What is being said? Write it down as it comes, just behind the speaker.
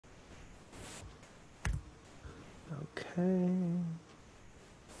Okay.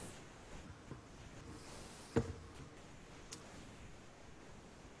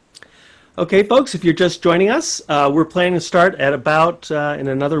 Okay, folks, if you're just joining us, we're planning to start at about in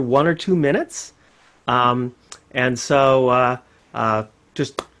another 1 or 2 minutes. Um, and so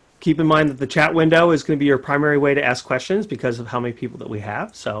just keep in mind that the chat window is going to be your primary way to ask questions because of how many people that we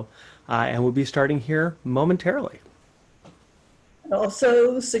have. So, and we'll be starting here momentarily.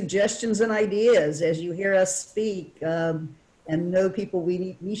 Also, suggestions and ideas as you hear us speak and know people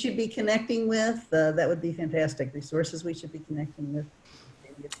we should be connecting with. That would be fantastic. Resources we should be connecting with.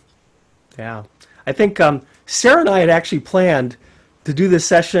 Yeah. I think Sarah and I had actually planned to do this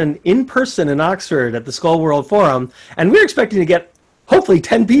session in person in Oxford at the Skoll World Forum, and we were expecting to get hopefully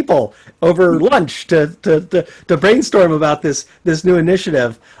 10 people over lunch to brainstorm about this new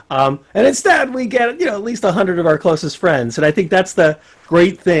initiative. And instead, we get at least 100 of our closest friends. And I think that's the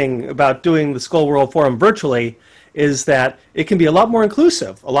great thing about doing the Skoll World Forum virtually, is that it can be a lot more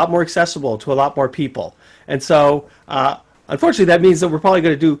inclusive, a lot more accessible to a lot more people. And so, unfortunately, that means that we're probably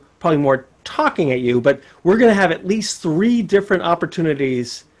going to do more talking at you, but we're going to have at least 3 different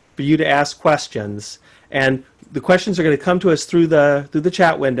opportunities for you to ask questions. And the questions are going to come to us through the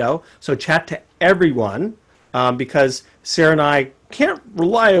chat window. So chat to everyone, because Sarah and I can't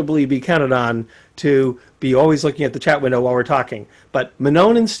reliably be counted on to be always looking at the chat window while we're talking. But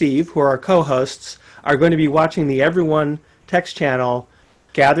Manon and Steve, who are our co-hosts, are going to be watching the Everyone text channel,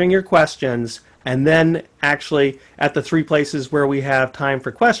 gathering your questions, and then actually at the 3 places where we have time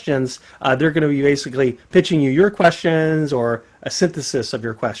for questions, they're going to be basically pitching you your questions or a synthesis of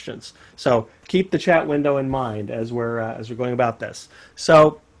your questions. So keep the chat window in mind as we're going about this.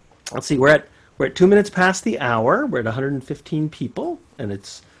 So let's see, we're at 2 minutes past the hour. We're at 115 people, and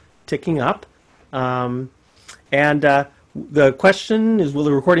it's ticking up. The question is, will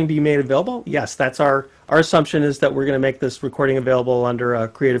the recording be made available? Yes, that's our assumption, is that we're going to make this recording available under a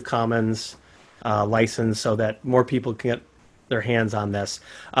Creative Commons license so that more people can get their hands on this.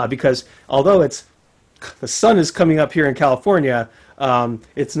 Because although the sun is coming up here in California,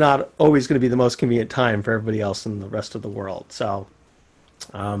 it's not always going to be the most convenient time for everybody else in the rest of the world. So,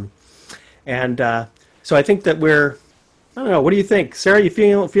 so I think that I don't know, what do you think? Sarah, you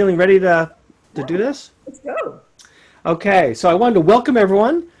feeling ready to do this? Let's go. Okay, so I wanted to welcome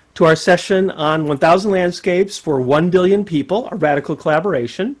everyone to our session on 1,000 Landscapes for 1 Billion People, a radical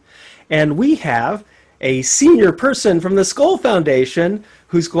collaboration. And we have a senior person from the Skoll Foundation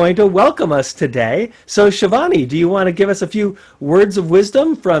who's going to welcome us today. So Shivani, do you want to give us a few words of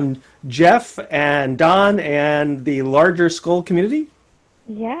wisdom from Jeff and Don and the larger Skoll community?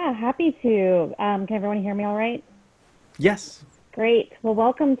 Yeah, happy to. Can everyone hear me all right? Yes. Great. Well,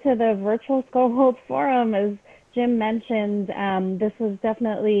 welcome to the Virtual Skoll World Forum. As Jim mentioned, this was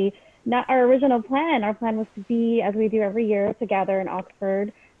definitely not our original plan. Our plan was to be, as we do every year, to gather in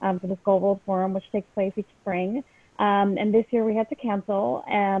Oxford for the Skoll World Forum, which takes place each spring. And this year we had to cancel,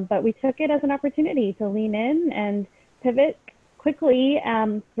 but we took it as an opportunity to lean in and pivot quickly,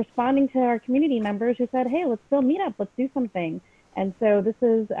 responding to our community members who said, hey, let's still meet up, let's do something. And so this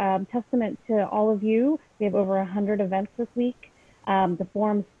is testament to all of you. We have over 100 events this week. The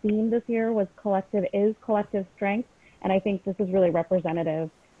forum's theme this year was collective strength. And I think this is really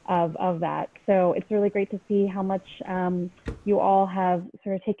representative of that. So it's really great to see how much you all have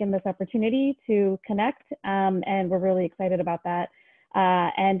sort of taken this opportunity to connect, and we're really excited about that.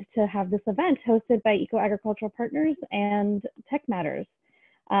 And to have this event hosted by EcoAgriculture Partners and Tech Matters.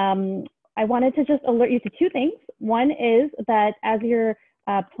 I wanted to just alert you to 2 things. One is that as you're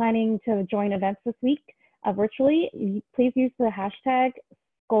planning to join events this week virtually, please use the hashtag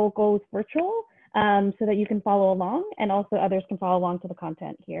SkollGoesVirtual. So that you can follow along, and also others can follow along to the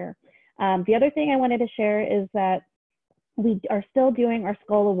content here. The other thing I wanted to share is that we are still doing our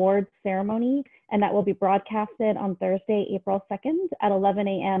Skoll Awards ceremony, and that will be broadcasted on Thursday, April 2nd at 11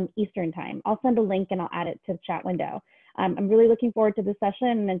 a.m. Eastern Time. I'll send a link and I'll add it to the chat window. I'm really looking forward to this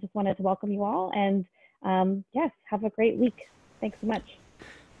session and just wanted to welcome you all. And yes, have a great week. Thanks so much.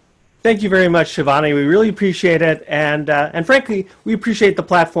 Thank you very much, Shivani. We really appreciate it. And frankly, we appreciate the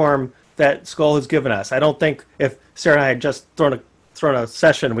platform that Skoll has given us. I don't think if Sarah and I had just thrown a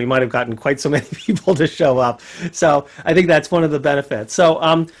session, we might have gotten quite so many people to show up. So I think that's one of the benefits. So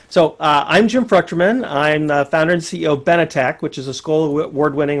I'm Jim Fruchterman. I'm the founder and CEO of Benetech, which is a Skoll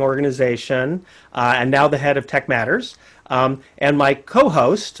award-winning organization, and now the head of Tech Matters. And my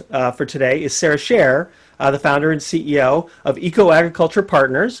co-host for today is Sara Scherr, the founder and CEO of EcoAgriculture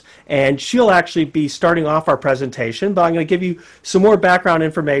Partners, and she'll actually be starting off our presentation, but I'm going to give you some more background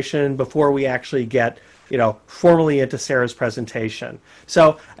information before we actually get formally into Sarah's presentation.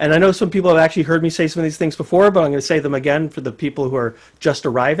 So, and I know some people have actually heard me say some of these things before, but I'm going to say them again for the people who are just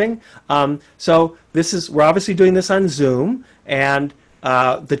arriving. So we're obviously doing this on Zoom, and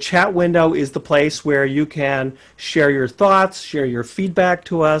the chat window is the place where you can share your thoughts, share your feedback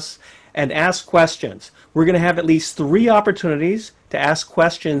to us, and ask questions. We're going to have at least 3 opportunities to ask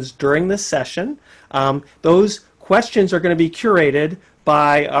questions during this session. Those questions are going to be curated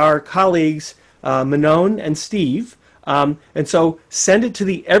by our colleagues Manon and Steve. And so send it to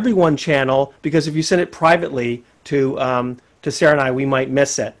the Everyone channel, because if you send it privately to Sarah and I, we might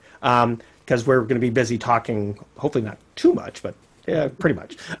miss it, because we're going to be busy talking, hopefully not too much, but yeah, pretty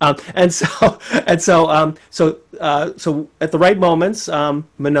much. So at the right moments,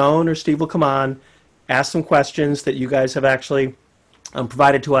 Manon or Steve will come on, ask some questions that you guys have actually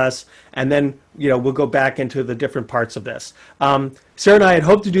provided to us, and then we'll go back into the different parts of this. Sarah and I had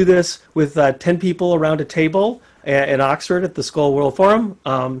hoped to do this with 10 people around a table in Oxford at the Skoll World Forum,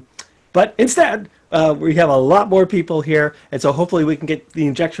 but instead we have a lot more people here, and so hopefully we can get the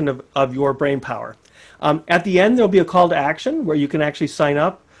injection of your brain power. At the end, there'll be a call to action where you can actually sign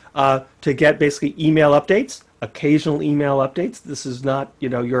up to get basically email updates, occasional email updates. This is not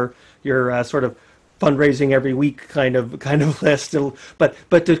your sort of fundraising every week kind of list,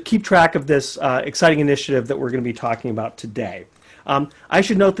 but to keep track of this exciting initiative that we're going to be talking about today. I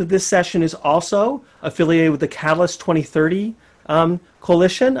should note that this session is also affiliated with the Catalyst 2030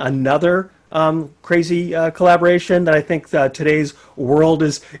 Coalition, another crazy collaboration that I think today's world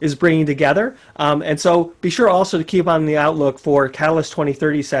is bringing together. And so be sure also to keep on the outlook for Catalyst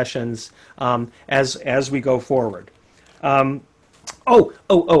 2030 sessions as we go forward. And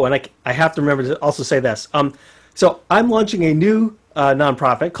I have to remember to also say this. So I'm launching a new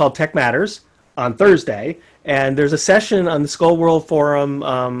nonprofit called Tech Matters on Thursday, and there's a session on the Skoll World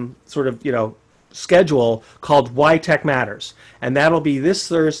Forum schedule called Why Tech Matters, and that'll be this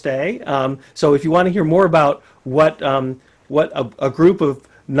Thursday. So if you want to hear more about what a group of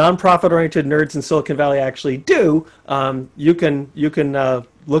nonprofit-oriented nerds in Silicon Valley actually do, you can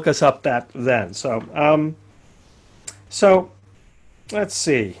look us up then. So let's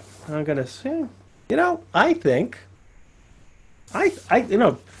see. I'm gonna say, I think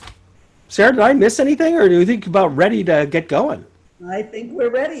Sarah, did I miss anything, or do you think about ready to get going? I think we're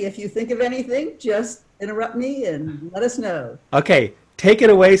ready. If you think of anything, just interrupt me and let us know. Okay, take it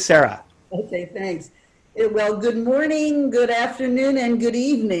away, Sarah. Okay, thanks. Well, good morning, good afternoon, and good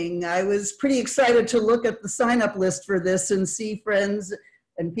evening. I was pretty excited to look at the sign-up list for this and see friends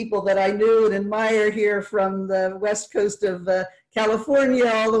and people that I knew and admire here from the west coast of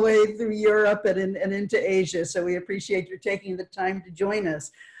California all the way through Europe and into Asia. So we appreciate your taking the time to join us.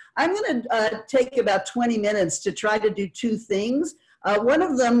 I'm going to take about 20 minutes to try to do 2 things. One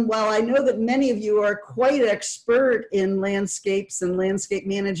of them, while I know that many of you are quite expert in landscapes and landscape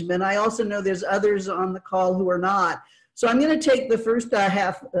management, I also know there's others on the call who are not. So I'm going to take the first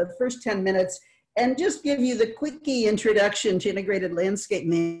first 10 minutes and just give you the quickie introduction to integrated landscape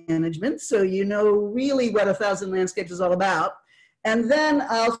management, so you know really what 1,000 Landscapes is all about. And then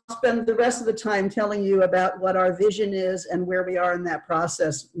I'll spend the rest of the time telling you about what our vision is and where we are in that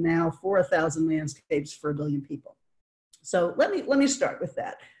process now for 1,000 Landscapes for 1 billion people. So let me start with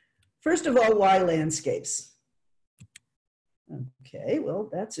that. First of all, why landscapes? Okay, well,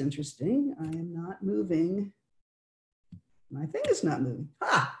 that's interesting. I am not moving. My thing is not moving.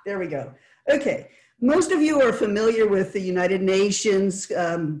 Ah, there we go. Okay. Most of you are familiar with the United Nations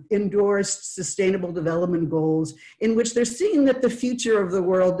endorsed Sustainable Development Goals, in which they're seeing that the future of the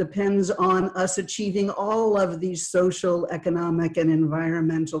world depends on us achieving all of these social, economic, and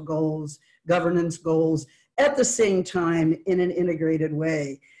environmental goals, governance goals, at the same time in an integrated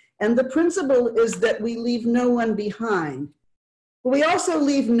way. And the principle is that we leave no one behind, but we also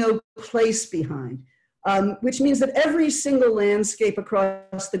leave no place behind. Which means that every single landscape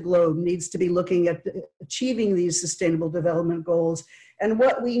across the globe needs to be looking at achieving these sustainable development goals. And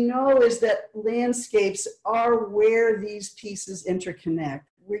what we know is that landscapes are where these pieces interconnect.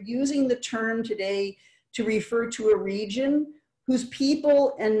 We're using the term today to refer to a region whose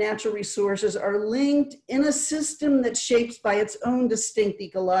people and natural resources are linked in a system that's shaped by its own distinct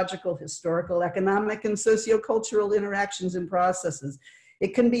ecological, historical, economic, and sociocultural interactions and processes.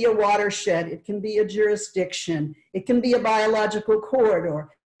 It can be a watershed, it can be a jurisdiction, it can be a biological corridor,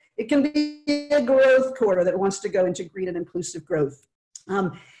 it can be a growth corridor that wants to go into green and inclusive growth.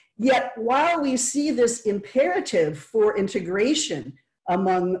 Yet while we see this imperative for integration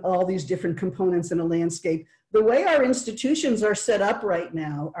among all these different components in a landscape, the way our institutions are set up right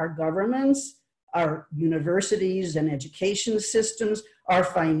now, our governments, our universities and education systems, our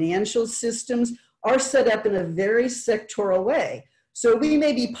financial systems, are set up in a very sectoral way. So we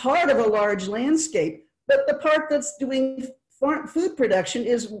may be part of a large landscape, but the part that's doing food production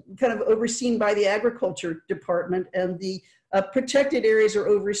is kind of overseen by the agriculture department, and the protected areas are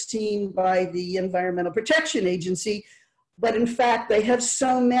overseen by the Environmental Protection Agency. But in fact, they have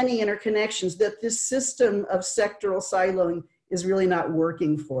so many interconnections that this system of sectoral siloing is really not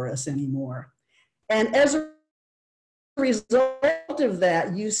working for us anymore. And as a result of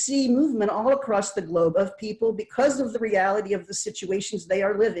that, you see movement all across the globe of people, because of the reality of the situations they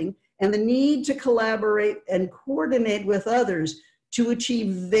are living and the need to collaborate and coordinate with others to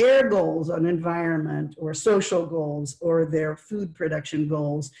achieve their goals on environment or social goals or their food production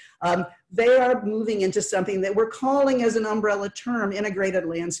goals. They are moving into something that we're calling, as an umbrella term, integrated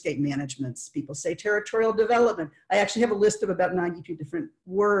landscape management. People say territorial development. I actually have a list of about 92 different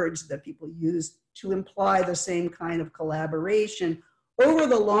words that people use to imply the same kind of collaboration over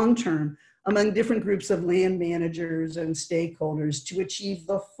the long term among different groups of land managers and stakeholders to achieve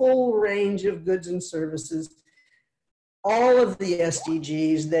the full range of goods and services, all of the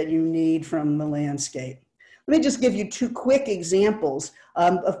SDGs that you need from the landscape. Let me just give you two quick examples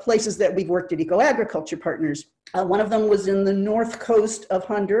of places that we've worked at EcoAgriculture Partners. One of them was in the north coast of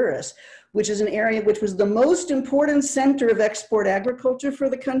Honduras, which is an area which was the most important center of export agriculture for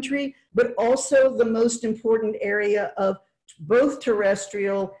the country, but also the most important area of both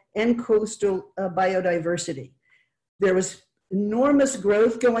terrestrial and coastal biodiversity. There was enormous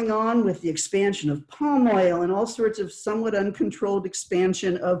growth going on with the expansion of palm oil and all sorts of somewhat uncontrolled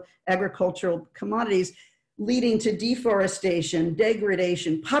expansion of agricultural commodities, leading to deforestation,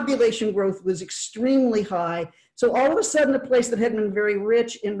 degradation. Population growth was extremely high. So all of a sudden, a place that had been very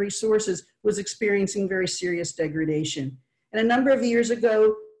rich in resources was experiencing very serious degradation. And a number of years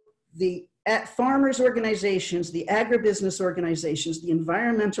ago, the farmers organizations, the agribusiness organizations, the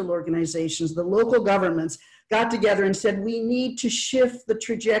environmental organizations, the local governments got together and said, we need to shift the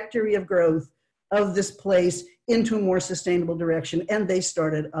trajectory of growth of this place into a more sustainable direction. And they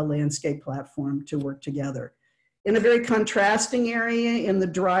started a landscape platform to work together. In a very contrasting area in the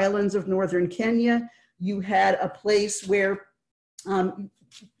drylands of northern Kenya, you had a place where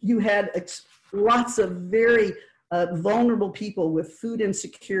you had lots of very vulnerable people with food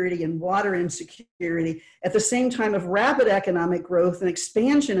insecurity and water insecurity at the same time of rapid economic growth and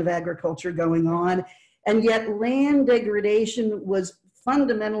expansion of agriculture going on. And yet land degradation was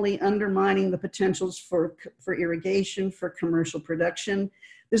fundamentally undermining the potentials for irrigation, for commercial production.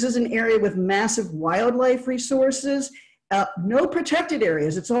 This is an area with massive wildlife resources, no protected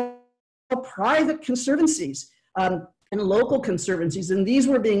areas. It's all private conservancies and local conservancies, and these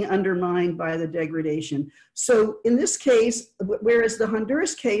were being undermined by the degradation. So in this case, whereas the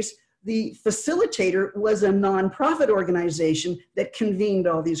Honduras case, the facilitator was a nonprofit organization that convened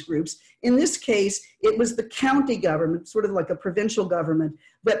all these groups. In this case, it was the county government, sort of like a provincial government,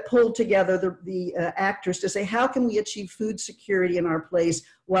 that pulled together the actors to say, how can we achieve food security in our place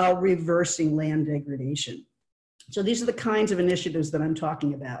while reversing land degradation? So these are the kinds of initiatives that I'm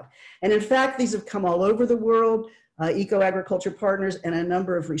talking about. And in fact, these have come all over the world. EcoAgriculture Partners and a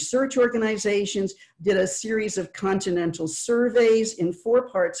number of research organizations did a series of continental surveys in 4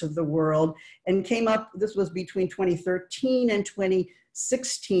 parts of the world and came up, this was between 2013 and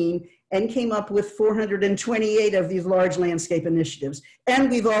 2016, and came up with 428 of these large landscape initiatives. And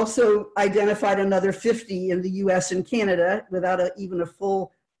we've also identified another 50 in the US and Canada without even a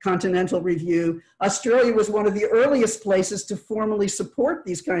full continental review. Australia was one of the earliest places to formally support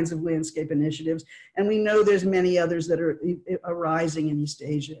these kinds of landscape initiatives. And we know there's many others that are arising in East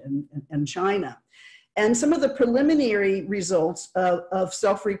Asia and China. And some of the preliminary results of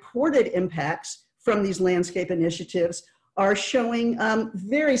self-reported impacts from these landscape initiatives are showing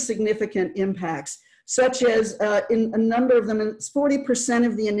very significant impacts, such as in a number of them, 40%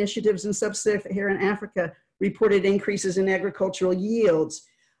 of the initiatives in sub-Saharan Africa reported increases in agricultural yields.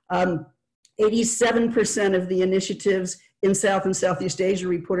 87% of the initiatives in South and Southeast Asia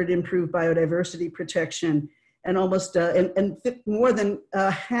reported improved biodiversity protection, and almost more than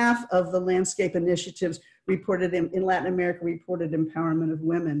half of the landscape initiatives reported in Latin America reported empowerment of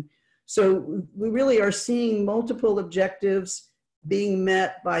women. So we really are seeing multiple objectives being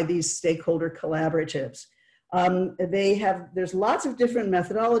met by these stakeholder collaboratives. There's lots of different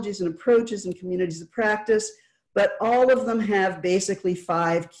methodologies and approaches and communities of practice, but all of them have basically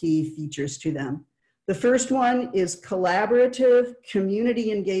 5 key features to them. The first one is collaborative,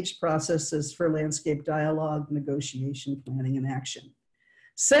 community-engaged processes for landscape dialogue, negotiation, planning, and action.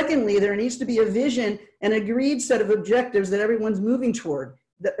 Secondly, there needs to be a vision and agreed set of objectives that everyone's moving toward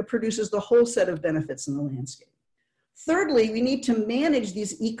that produces the whole set of benefits in the landscape. Thirdly, we need to manage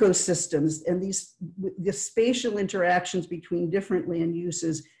these ecosystems and the spatial interactions between different land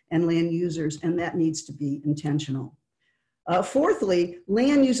uses and land users, and that needs to be intentional. Fourthly,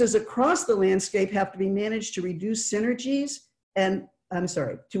 land uses across the landscape have to be managed to reduce synergies and,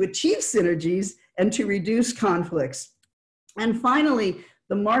 to achieve synergies and to reduce conflicts. And finally,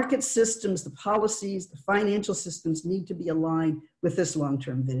 the market systems, the policies, the financial systems need to be aligned with this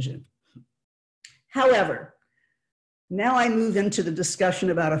long-term vision. However, now I move into the discussion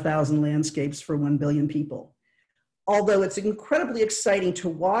about 1,000 landscapes for 1 billion people. Although it's incredibly exciting to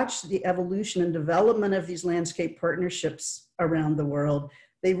watch the evolution and development of these landscape partnerships around the world,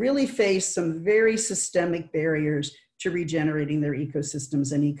 they really face some very systemic barriers to regenerating their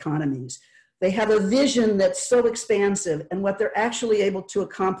ecosystems and economies. They have a vision that's so expansive, and what they're actually able to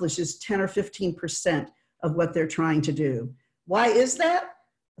accomplish is 10 or 15% of what they're trying to do. Why is that?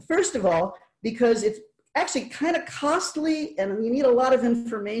 First of all, because it's actually kind of costly and you need a lot of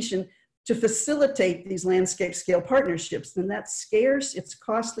information to facilitate these landscape scale partnerships. And that's scarce, it's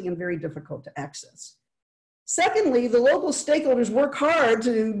costly, and very difficult to access. Secondly, the local stakeholders work hard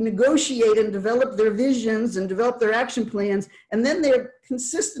to negotiate and develop their visions and develop their action plans, and then they're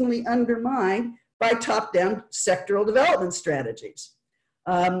consistently undermined by top-down sectoral development strategies.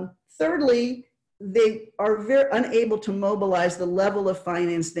 Thirdly, they are very unable to mobilize the level of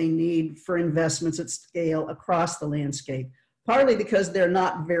finance they need for investments at scale across the landscape, partly because they're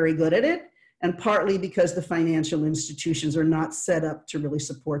not very good at it, and partly because the financial institutions are not set up to really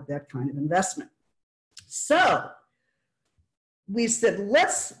support that kind of investment. So we said,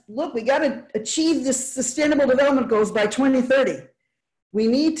 let's look, we got to achieve this sustainable development goals by 2030. We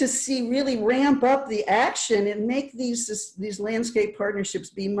need to see really ramp up the action and make these landscape partnerships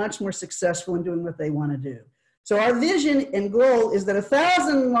be much more successful in doing what they want to do. So our vision and goal is that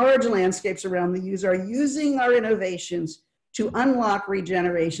 1,000 large landscapes around the U.S. are using our innovations to unlock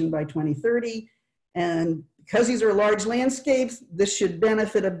regeneration by 2030. And because these are large landscapes, this should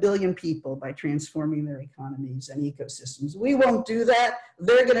benefit 1 billion people by transforming their economies and ecosystems. We won't do that,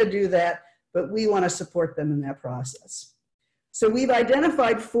 they're gonna do that, but we wanna support them in that process. So we've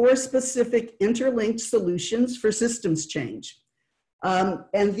identified 4 specific interlinked solutions for systems change.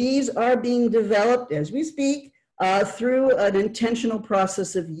 And these are being developed as we speak through an intentional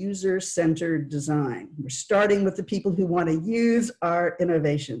process of user-centered design. We're starting with the people who wanna use our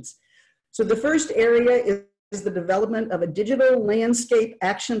innovations. So the first area is the development of a digital landscape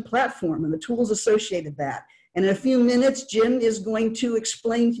action platform and the tools associated with that. And in a few minutes, Jim is going to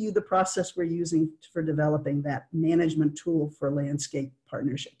explain to you the process we're using for developing that management tool for landscape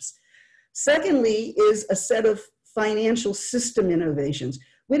partnerships. Secondly is a set of financial system innovations.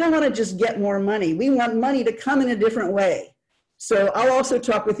 We don't want to just get more money. We want money to come in a different way. So I'll also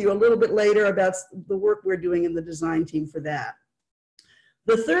talk with you a little bit later about the work we're doing in the design team for that.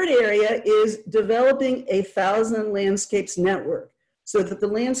 The third area is developing a 1,000 landscapes network so that the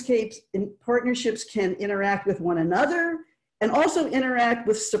landscapes in partnerships can interact with one another and also interact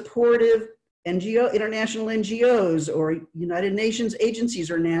with supportive international NGOs or United Nations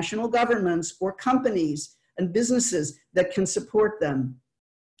agencies or national governments or companies and businesses that can support them.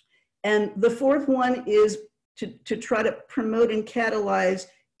 And the fourth one is to try to promote and catalyze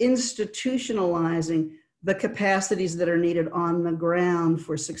institutionalizing the capacities that are needed on the ground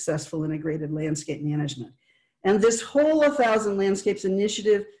for successful integrated landscape management. And this whole 1,000 Landscapes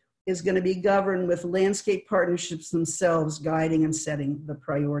initiative is going to be governed with landscape partnerships themselves guiding and setting the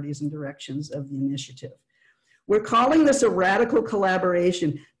priorities and directions of the initiative. We're calling this a radical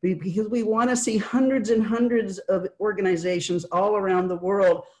collaboration because we want to see hundreds and hundreds of organizations all around the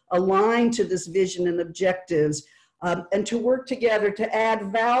world aligned to this vision and objectives, and to work together to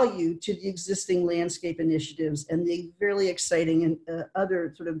add value to the existing landscape initiatives and the really exciting and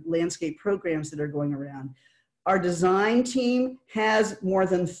other sort of landscape programs that are going around. Our design team has more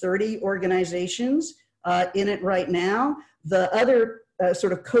than 30 organizations in it right now. The other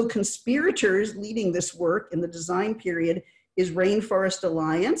sort of co-conspirators leading this work in the design period is Rainforest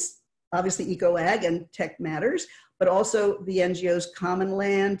Alliance, obviously EcoAg and Tech Matters, but also the NGOs Common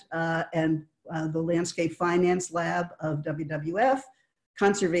Land and the Landscape Finance Lab of WWF,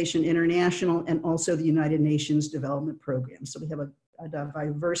 Conservation International, and also the United Nations Development Program. So we have a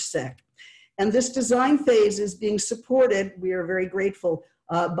diverse set. And this design phase is being supported, we are very grateful,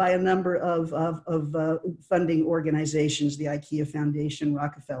 by a number of funding organizations, the IKEA Foundation,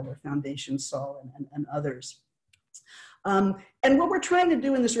 Rockefeller Foundation, Sol, and others. And what we're trying to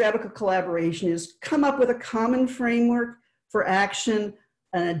do in this radical collaboration is come up with a common framework for action,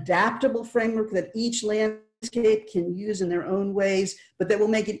 an adaptable framework that each landscape can use in their own ways, but that will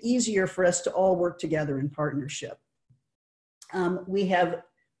make it easier for us to all work together in partnership. We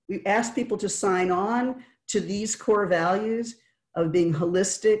asked people to sign on to these core values of being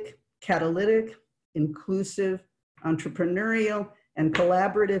holistic, catalytic, inclusive, entrepreneurial, and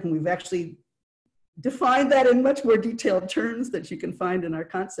collaborative. And we've actually defined that in much more detailed terms that you can find in our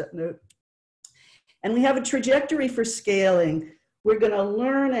concept note. And we have a trajectory for scaling. We're going to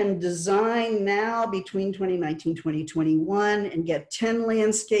learn and design now between 2019, 2021, and get 10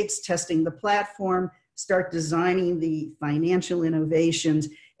 landscapes, testing the platform, start designing the financial innovations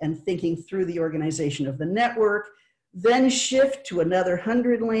and thinking through the organization of the network, then shift to another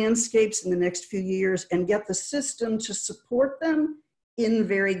 100 landscapes in the next few years and get the system to support them in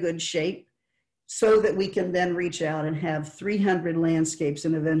very good shape so that we can then reach out and have 300 landscapes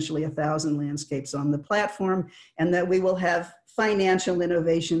and eventually 1,000 landscapes on the platform, and that we will have financial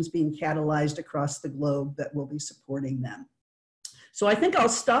innovations being catalyzed across the globe that will be supporting them. So I think I'll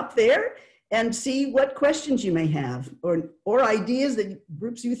stop there and see what questions you may have or ideas that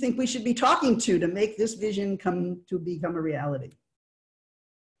groups you think we should be talking to make this vision come to become a reality.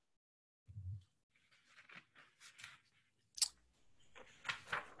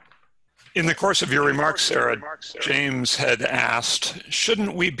 In the course of your remarks, Sara, James had asked,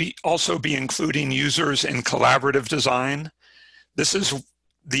 shouldn't we also be including users in collaborative design? This is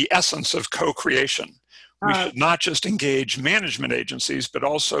the essence of co-creation. We should not just engage management agencies, but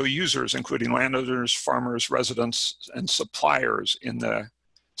also users, including landowners, farmers, residents, and suppliers in the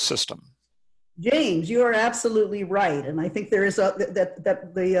system. James, you are absolutely right. And I think there is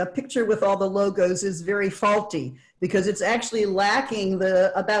the picture with all the logos is very faulty because it's actually lacking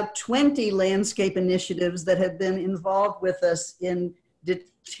the about 20 landscape initiatives that have been involved with us in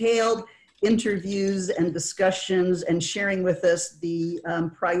detailed interviews and discussions and sharing with us the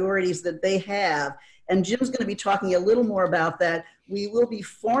priorities that they have. And Jim's going to be talking a little more about that. We will be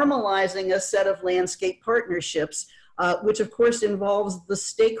formalizing a set of landscape partnerships, which of course involves the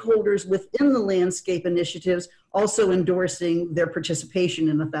stakeholders within the landscape initiatives also endorsing their participation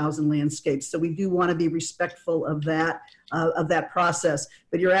in 1,000 landscapes. So we do want to be respectful of that process.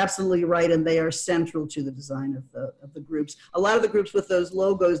 But you're absolutely right, and they are central to the design of the groups. A lot of the groups with those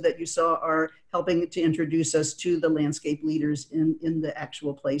logos that you saw are helping to introduce us to the landscape leaders in the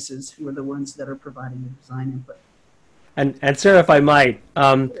actual places who are the ones that are providing the design input. And Sara, if I might,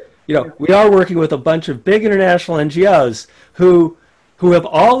 you know, we are working with a bunch of big international NGOs who have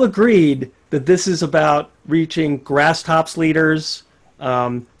all agreed that this is about reaching grass tops leaders,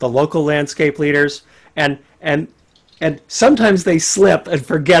 the local landscape leaders, and sometimes they slip and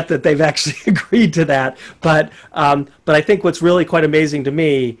forget that they've actually agreed to that. But I think what's really quite amazing to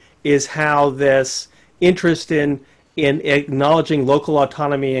me is how this interest in acknowledging local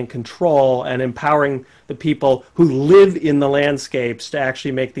autonomy and control and empowering the people who live in the landscapes to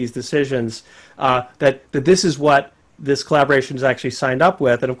actually make these decisions, that this is what this collaboration is actually signed up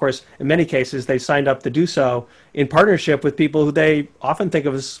with. And of course, in many cases, they signed up to do so in partnership with people who they often think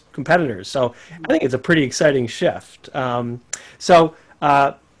of as competitors. So I think it's a pretty exciting shift.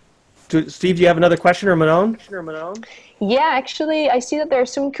 Steve, do you have another question, or Manon? Yeah, actually, I see that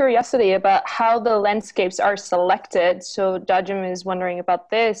there's some curiosity about how the landscapes are selected. So Dajim is wondering about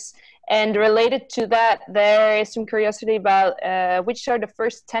this. And related to that, there is some curiosity about which are the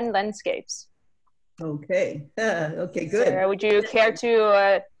first 10 landscapes. Okay, okay, good. Sara, would you care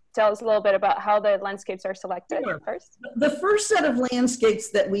to tell us a little bit about how the landscapes are selected first? The first set of landscapes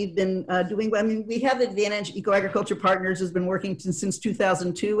that we've been doing, I mean, we have Advantage EcoAgriculture Partners has been working since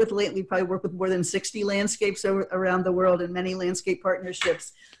 2002 with, we probably work with more than 60 landscapes around the world and many landscape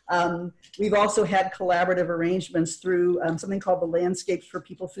partnerships. We've also had collaborative arrangements through something called the Landscapes for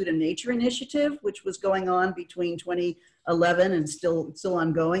People, Food and Nature Initiative, which was going on between 2011 and still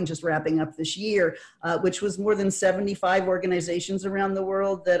ongoing, just wrapping up this year, which was more than 75 organizations around the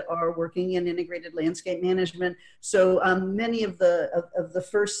world that are working in integrated landscape management. So many of the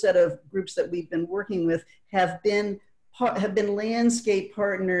first set of groups that we've been working with have been landscape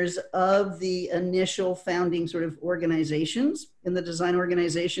partners of the initial founding sort of organizations in the design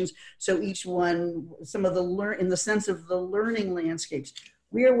organizations. So each one, some of the in the sense of the learning landscapes.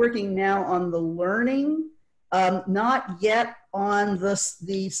 We are working now on the learning, not yet on the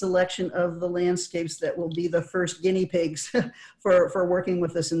selection of the landscapes that will be the first guinea pigs for working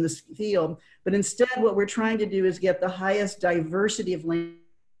with us in this field. But instead, what we're trying to do is get the highest diversity of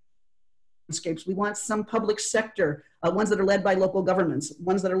landscapes. We want some public sector, ones that are led by local governments,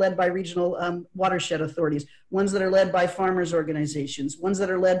 ones that are led by regional watershed authorities, ones that are led by farmers organizations, ones that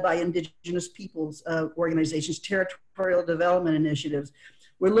are led by indigenous peoples organizations, territorial development initiatives.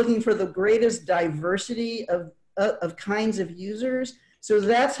 We're looking for the greatest diversity of kinds of users So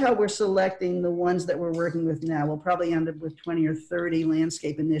that's how we're selecting the ones that we're working with now. We'll probably end up with 20 or 30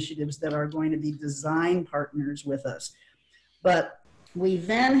 landscape initiatives that are going to be design partners with us. But we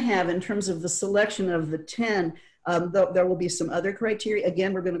then have, in terms of the selection of the 10, there will be some other criteria.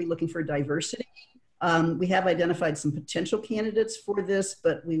 Again, we're going to be looking for diversity. We have identified some potential candidates for this,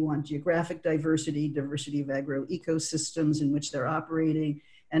 but we want geographic diversity, diversity of agro ecosystems in which they're operating,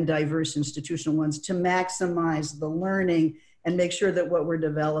 and diverse institutional ones to maximize the learning and make sure that what we're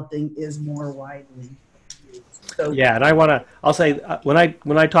developing is more widely used. So, yeah, and I'll say, when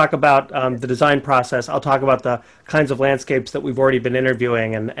I talk about the design process, I'll talk about the kinds of landscapes that we've already been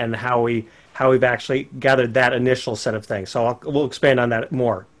interviewing and how we've actually gathered that initial set of things. So we'll expand on that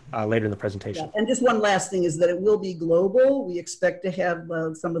more later in the presentation. Yeah. And just one last thing is that it will be global. We expect to have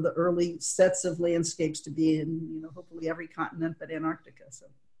some of the early sets of landscapes to be in, hopefully every continent but Antarctica. So.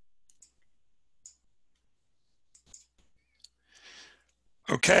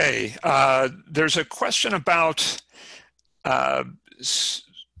 Okay, there's a question about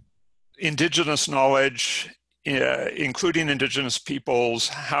indigenous knowledge, including indigenous peoples,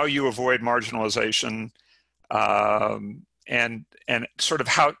 how you avoid marginalization, and sort of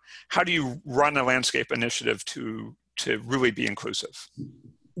how do you run a landscape initiative to really be inclusive?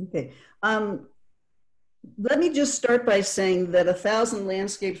 Okay. Let me just start by saying that 1,000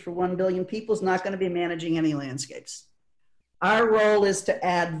 landscapes for 1 billion people is not going to be managing any landscapes. Our role is to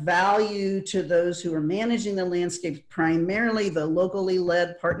add value to those who are managing the landscapes, primarily the locally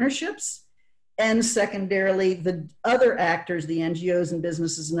led partnerships, and secondarily the other actors, the NGOs and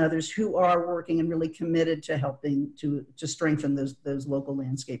businesses and others who are working and really committed to helping to strengthen those local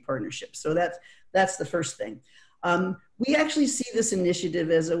landscape partnerships. So that's the first thing. We actually see this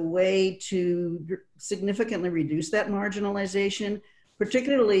initiative as a way to significantly reduce that marginalization,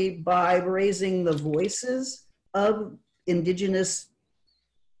 particularly by raising the voices of indigenous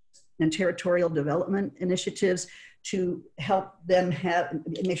and territorial development initiatives to help them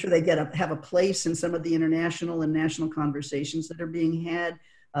make sure they have a place in some of the international and national conversations that are being had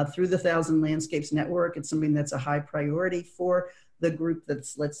through the 1,000 Landscapes Network. It's something that's a high priority for the group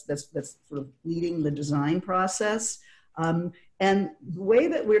that's sort of leading the design process. And the way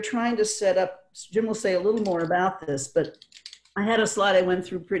that we're trying to set up, Jim will say a little more about this, but I had a slide I went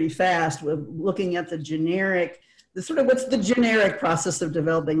through pretty fast with looking at the generic, what's the generic process of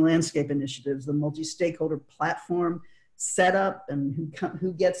developing landscape initiatives, the multi-stakeholder platform setup, and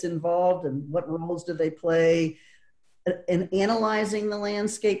who gets involved and what roles do they play, and analyzing the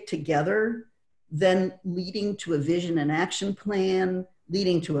landscape together, then leading to a vision and action plan,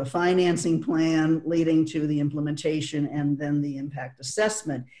 leading to a financing plan, leading to the implementation, and then the impact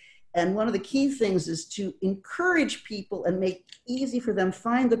assessment. And one of the key things is to encourage people and make easy for them,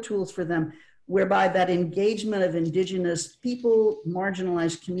 find the tools for them, whereby that engagement of indigenous people,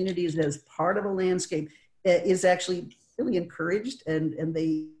 marginalized communities as part of a landscape is actually really encouraged and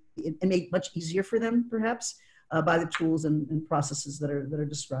made much easier for them, perhaps, by the tools and processes that are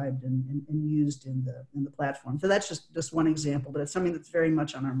described and used in the platform. So that's just one example, but it's something that's very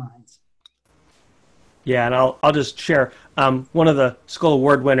much on our minds. Yeah, and I'll just share. One of the Skoll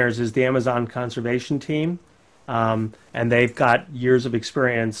Award winners is the Amazon Conservation Team, and they've got years of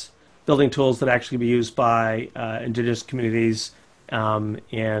experience building tools that actually be used by indigenous communities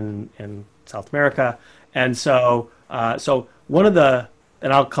in South America. And so one of the,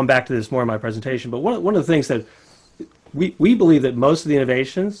 and I'll come back to this more in my presentation, but one of the things that we believe that most of the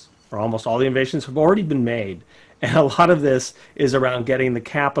innovations, or almost all the innovations, have already been made. And a lot of this is around getting the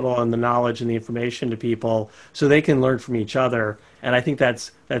capital and the knowledge and the information to people so they can learn from each other. And I think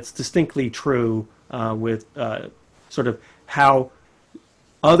that's distinctly true with sort of how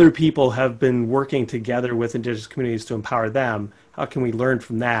other people have been working together with indigenous communities to empower them. How can we learn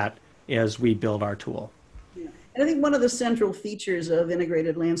from that as we build our tool? Yeah. And I think one of the central features of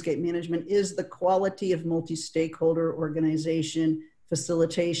integrated landscape management is the quality of multi-stakeholder organization,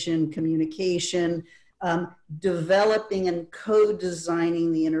 facilitation, communication, developing and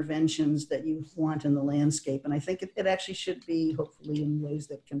co-designing the interventions that you want in the landscape. And I think it actually should be, hopefully, in ways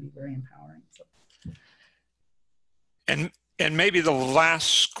that can be very empowering. So. And maybe the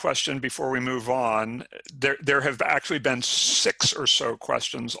last question before we move on, there have actually been 6 or so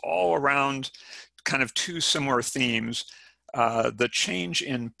questions all around kind of 2 similar themes. The change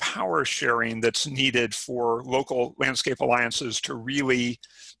in power sharing that's needed for local landscape alliances to really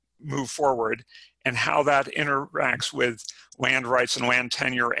move forward, and how that interacts with land rights and land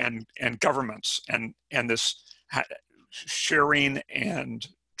tenure and governments, and this sharing and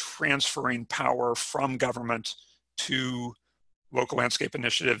transferring power from government to local landscape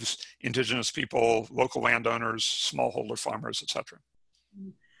initiatives, indigenous people, local landowners, smallholder farmers, etc.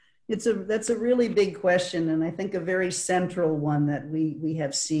 That's a really big question, and I think a very central one that we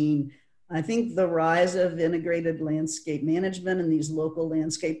have seen. I think the rise of integrated landscape management and these local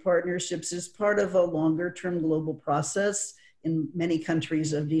landscape partnerships is part of a longer term global process in many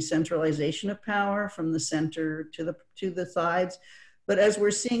countries of decentralization of power from the center to the sides. But as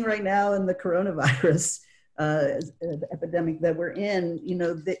we're seeing right now in the coronavirus epidemic that we're in, you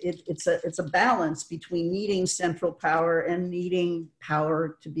know, it's a balance between needing central power and needing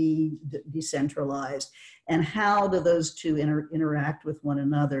power to be decentralized. And how do those two interact with one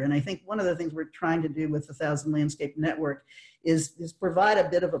another? And I think one of the things we're trying to do with the Thousand Landscape Network is provide a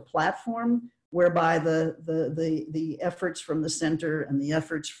bit of a platform whereby the efforts from the center and the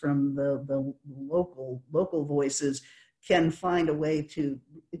efforts from the local voices can find a way to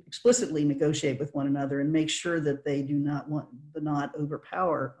explicitly negotiate with one another and make sure that they do not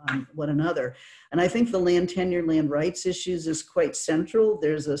overpower one another. And I think the land tenure, land rights issues is quite central.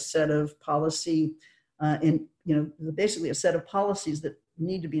 There's a set of policy, basically a set of policies that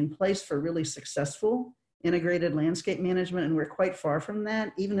need to be in place for really successful integrated landscape management, and we're quite far from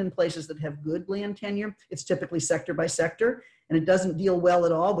that. Even in places that have good land tenure, it's typically sector by sector, and it doesn't deal well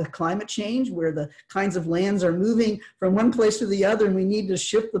at all with climate change, where the kinds of lands are moving from one place to the other, and we need to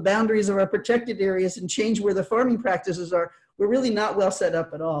shift the boundaries of our protected areas and change where the farming practices are. We're really not well set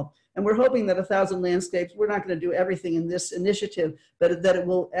up at all. And we're hoping that 1,000 Landscapes, we're not going to do everything in this initiative, but that it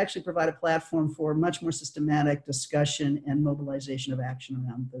will actually provide a platform for much more systematic discussion and mobilization of action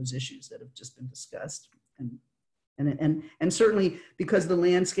around those issues that have just been discussed. And certainly because the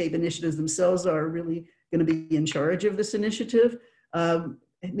landscape initiatives themselves are really going to be in charge of this initiative,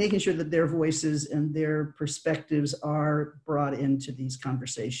 making sure that their voices and their perspectives are brought into these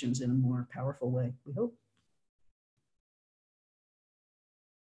conversations in a more powerful way, we hope.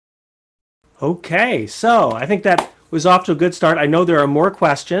 Okay, so I think that was off to a good start. I know there are more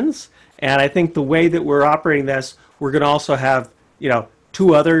questions, and I think the way that we're operating this, we're going to also have,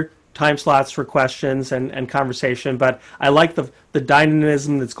 2 other time slots for questions and conversation, but I like the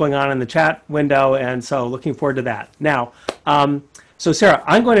dynamism that's going on in the chat window, and so looking forward to that. Now, so Sara,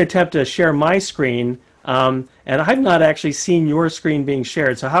 I'm going to attempt to share my screen, and I've not actually seen your screen being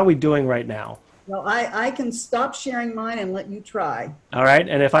shared, so how are we doing right now? Well, I can stop sharing mine and let you try. All right,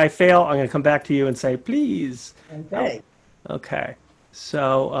 and if I fail, I'm going to come back to you and say, please. Okay. Oh, okay,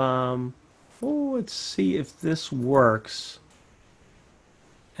 so let's see if this works.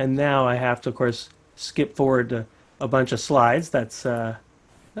 And now I have to, of course, skip forward to a bunch of slides. That's, sorry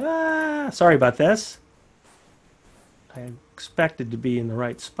about this. I expected to be in the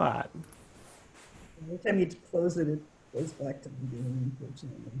right spot. Every time you close it, it goes back to the beginning,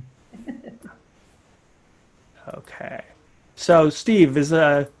 unfortunately. Okay. So, Steve,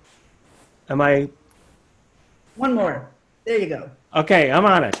 am I? One more. There you go. Okay, I'm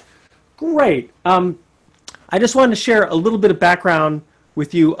on it. Great. I just wanted to share a little bit of background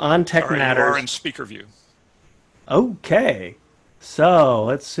with you on Tech Matters. You are in speaker view. Okay. So,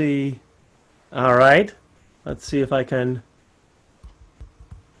 let's see. All right. Let's see if I can.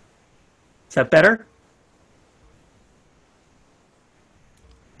 Is that better?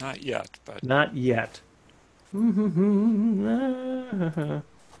 Not yet, but. Not yet.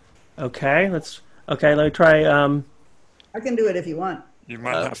 Okay, let me try. I can do it if you want. You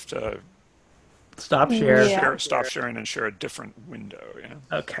might have to stop share. Stop sharing and share a different window. Yeah.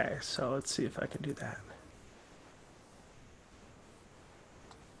 Okay, so let's see if I can do that.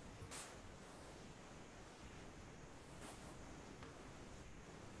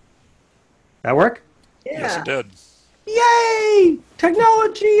 That work? Yeah. Yes, it did. Yay!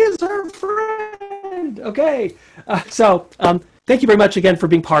 Technology is our friend. Okay, so thank you very much again for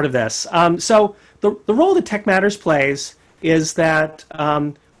being part of this. So the role that Tech Matters plays is that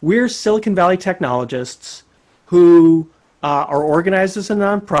we're Silicon Valley technologists who are organized as a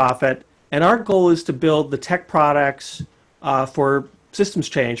nonprofit, and our goal is to build the tech products for systems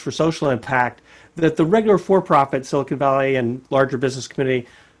change, for social impact, that the regular for-profit Silicon Valley and larger business community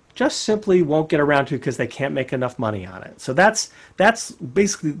just simply won't get around to because they can't make enough money on it. So that's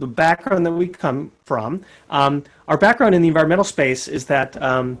basically the background that we come from. Our background in the environmental space is that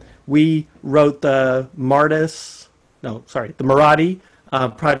we wrote the Marathi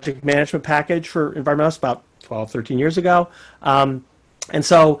project management package for environmentalists about 12, 13 years ago. And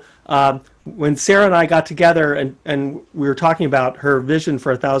so when Sara and I got together and we were talking about her vision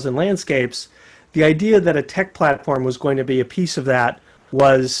for 1,000 Landscapes, the idea that a tech platform was going to be a piece of that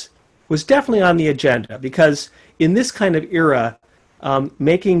was definitely on the agenda, because in this kind of era,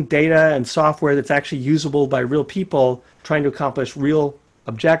 making data and software that's actually usable by real people trying to accomplish real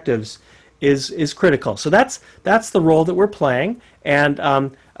objectives is critical. So that's the role that we're playing.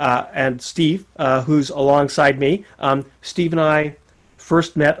 And Steve, who's alongside me, Steve and I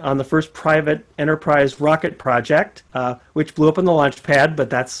first met on the first private enterprise rocket project, which blew up on the launch pad, but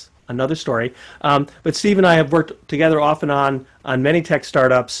that's another story. But Steve and I have worked together off and on many tech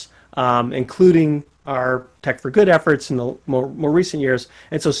startups, including our Tech for Good efforts in the more recent years.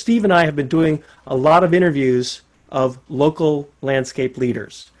 And so Steve and I have been doing a lot of interviews of local landscape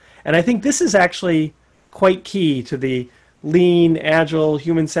leaders. And I think this is actually quite key to the lean, agile,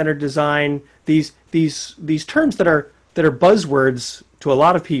 human-centered design, these terms that are buzzwords to a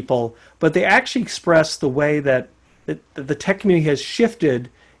lot of people, but they actually express the way that the tech community has shifted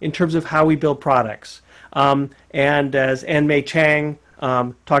in terms of how we build products. And as Ann-Mei Chang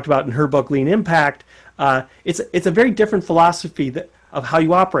talked about in her book, Lean Impact, it's a very different philosophy of how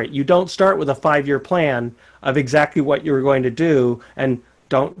you operate. You don't start with a 5-year plan of exactly what you're going to do, and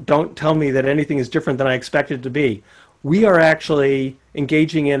don't tell me that anything is different than I expect it to be. We are actually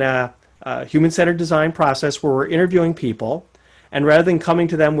engaging in a human-centered design process where we're interviewing people, and rather than coming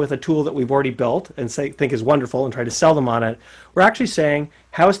to them with a tool that we've already built and think is wonderful and try to sell them on it, we're actually saying,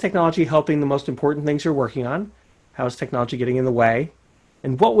 how is technology helping the most important things you're working on? How is technology getting in the way?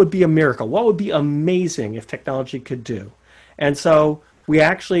 And what would be a miracle? What would be amazing if technology could do? And so we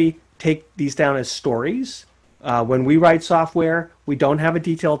actually take these down as stories. When we write software, we don't have a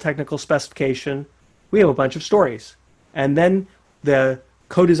detailed technical specification. We have a bunch of stories. And then the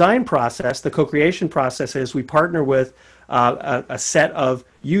co-design process, the co-creation process, is we partner with a set of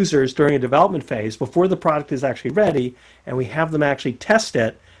users during a development phase before the product is actually ready, and we have them actually test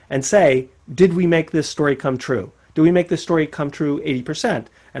it and say, did we make this story come true? Do we make this story come true 80%?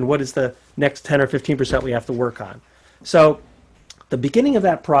 And what is the next 10 or 15% we have to work on? So the beginning of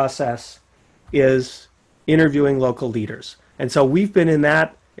that process is interviewing local leaders. And so we've been in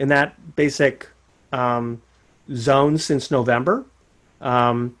that basic zone since November.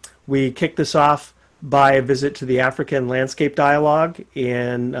 We kicked this off by a visit to the African Landscape Dialogue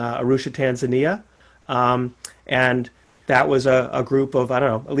in Arusha, Tanzania. And that was a group of, I don't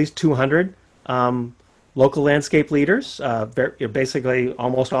know, at least 200 local landscape leaders, basically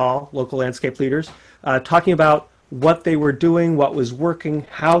almost all local landscape leaders, talking about what they were doing, what was working,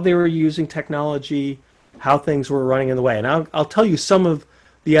 how they were using technology, how things were running in the way. And I'll tell you some of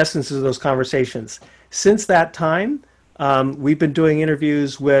the essences of those conversations. Since that time, we've been doing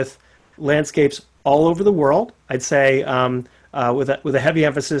interviews with landscapes all over the world, I'd say with a heavy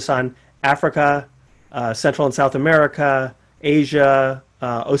emphasis on Africa, Central and South America, Asia,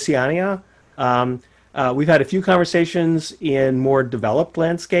 Oceania. We've had a few conversations in more developed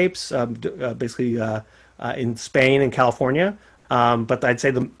landscapes, basically in Spain and California. But I'd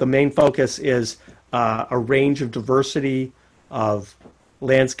say the main focus is a range of diversity of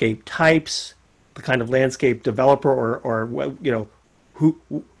landscape types, the kind of landscape developer or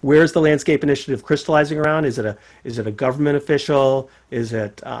where's the landscape initiative crystallizing around? Is it a government official? Is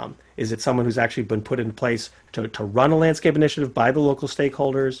it someone who's actually been put in place to run a landscape initiative by the local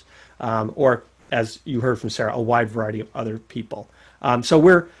stakeholders, or as you heard from Sara, a wide variety of other people. So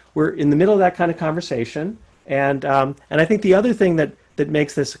we're in the middle of that kind of conversation, and I think the other thing that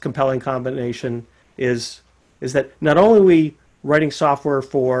makes this a compelling combination is that not only are we writing software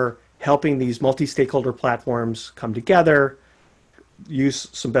for helping these multi-stakeholder platforms come together, use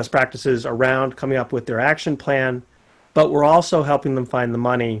some best practices around coming up with their action plan, but we're also helping them find the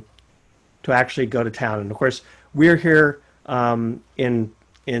money to actually go to town. And of course, we're here in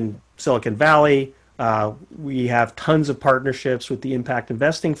Silicon Valley. We have tons of partnerships with the impact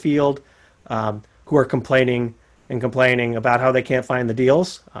investing field, who are complaining about how they can't find the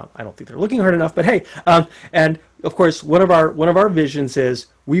deals. I don't think they're looking hard enough, but hey, and of course, one of our visions is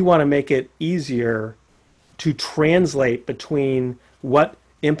we want to make it easier to translate between what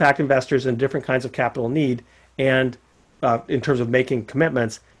impact investors and different kinds of capital need, and in terms of making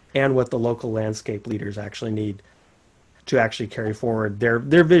commitments, and what the local landscape leaders actually need to actually carry forward their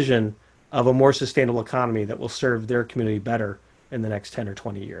vision of a more sustainable economy that will serve their community better in the next 10 or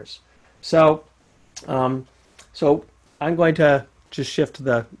 20 years. So, so I'm going to just shift to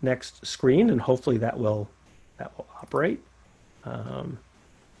the next screen, and hopefully that will operate.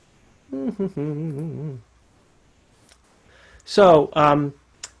 So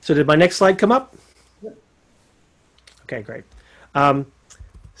did my next slide come up? Yep. Okay, great.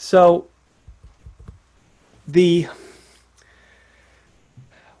 So we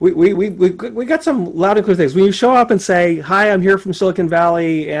got some loud and clear things. When you show up and say, hi, I'm here from Silicon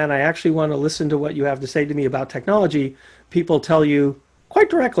Valley, and I actually want to listen to what you have to say to me about technology, people tell you quite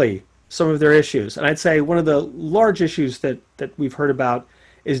directly some of their issues. And I'd say one of the large issues that we've heard about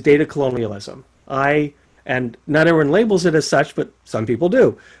is data colonialism. And not everyone labels it as such, but some people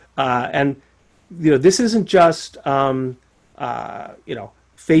do. And this isn't just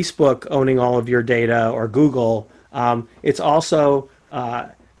Facebook owning all of your data or Google. It's also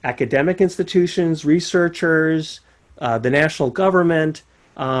academic institutions, researchers, the national government.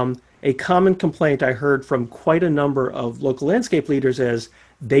 A common complaint I heard from quite a number of local landscape leaders is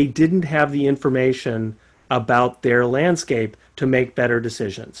they didn't have the information about their landscape to make better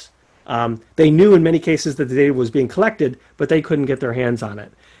decisions. They knew in many cases that the data was being collected, but they couldn't get their hands on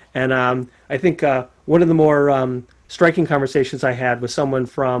it. And I think one of the more striking conversations I had was someone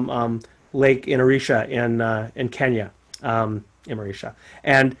from Lake Inarisha in Kenya, Inarisha.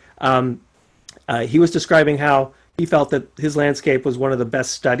 And he was describing how he felt that his landscape was one of the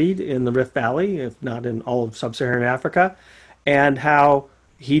best studied in the Rift Valley, if not in all of sub-Saharan Africa, and how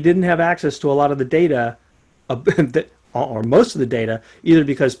he didn't have access to a lot of the data, or most of the data, either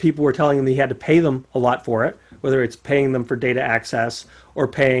because people were telling him he had to pay them a lot for it, whether it's paying them for data access or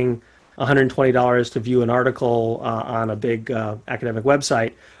paying $120 to view an article on a big academic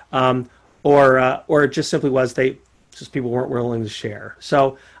website, or it just simply was people weren't willing to share.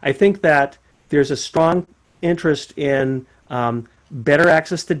 So I think that there's a strong interest in better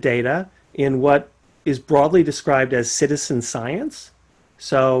access to data in what is broadly described as citizen science.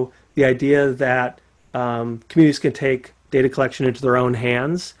 So the idea that communities can take data collection into their own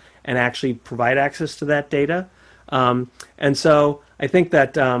hands and actually provide access to that data. And so I think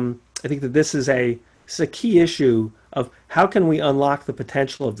that this is a key issue of how can we unlock the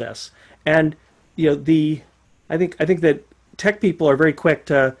potential of this. And I think that tech people are very quick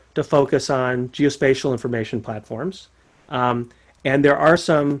to focus on geospatial information platforms, and there are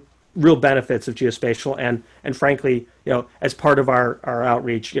some real benefits of geospatial. And frankly, as part of our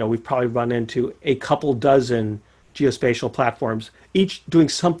outreach, we've probably run into a couple dozen geospatial platforms, each doing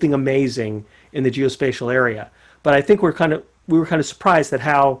something amazing in the geospatial area. But I think we were kind of surprised at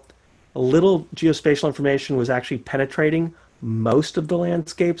how little geospatial information was actually penetrating most of the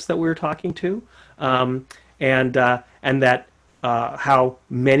landscapes that we were talking to, and that how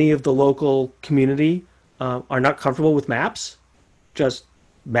many of the local community are not comfortable with maps. Just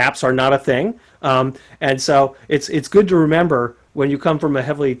maps are not a thing, and so it's good to remember when you come from a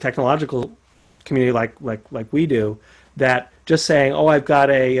heavily technological community like we do, that just saying, oh, I've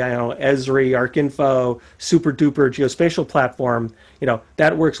got a Esri, ArcInfo, super duper geospatial platform,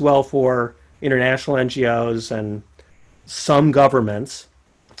 that works well for international NGOs and some governments,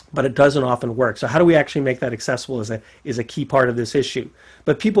 but it doesn't often work. So how do we actually make that accessible is a key part of this issue.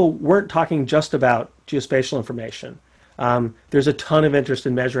 But people weren't talking just about geospatial information. There's a ton of interest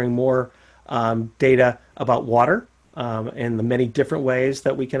in measuring more data about water and the many different ways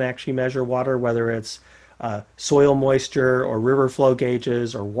that we can actually measure water, whether it's soil moisture or river flow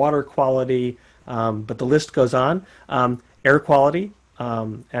gauges or water quality, but the list goes on. Air quality,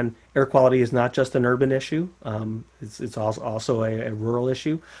 and air quality is not just an urban issue. It's also a rural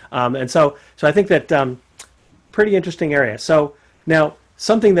issue. And so I think that pretty interesting area. So now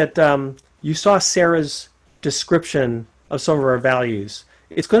something that you saw Sarah's description of some of our values.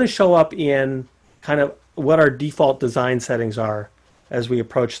 It's going to show up in kind of what our default design settings are as we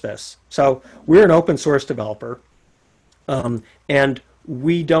approach this. So we're an open source developer, and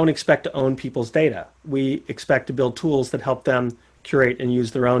we don't expect to own people's data. We expect to build tools that help them curate and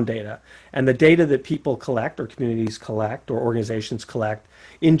use their own data. And the data that people collect, or communities collect, or organizations collect,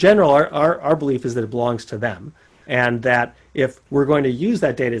 in general, our belief is that it belongs to them. And that if we're going to use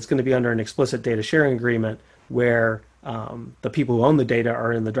that data, it's going to be under an explicit data sharing agreement where the people who own the data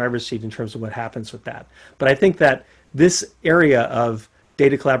are in the driver's seat in terms of what happens with that. But I think that this area of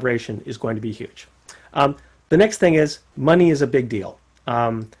data collaboration is going to be huge. The next thing is money is a big deal.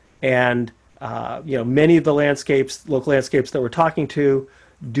 Many of the landscapes, local landscapes that we're talking to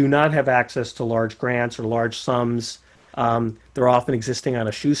do not have access to large grants or large sums. They're often existing on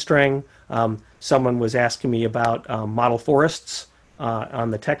a shoestring. Someone was asking me about model forests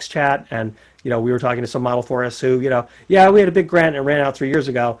on the text chat, and we were talking to some model forests who, we had a big grant and it ran out 3 years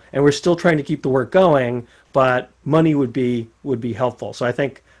ago, and we're still trying to keep the work going, but money would be helpful. So I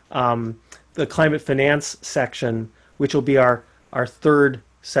think the climate finance section, which will be our third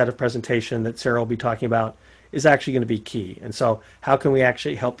set of presentation that Sara will be talking about, is actually going to be key. And so how can we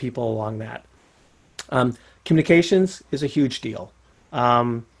actually help people along that? Communications is a huge deal.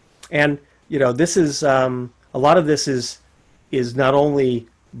 This is, a lot of this is not only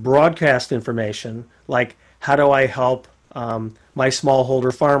broadcast information, like how do I help my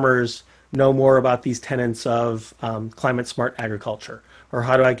smallholder farmers know more about these tenets of climate smart agriculture, or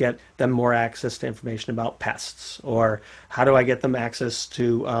how do I get them more access to information about pests, or how do I get them access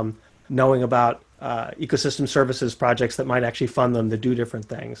to knowing about ecosystem services projects that might actually fund them to do different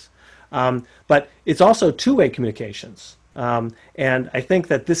things. But it's also two-way communications. And I think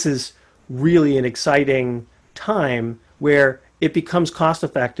that this is really an exciting time where it becomes cost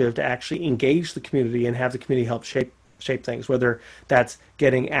effective to actually engage the community and have the community help shape things, whether that's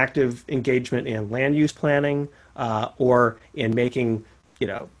getting active engagement in land use planning or in making,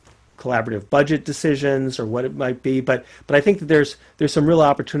 collaborative budget decisions or what it might be. But I think that there's some real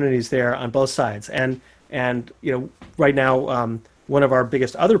opportunities there on both sides. And right now, one of our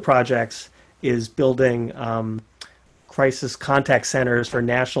biggest other projects is building crisis contact centers for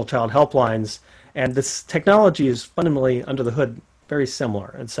national child helplines. And this technology is fundamentally under the hood very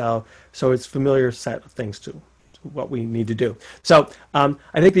similar. And so it's a familiar set of things to what we need to do. So I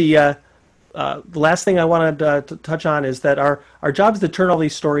think the last thing I wanted to touch on is that our job is to turn all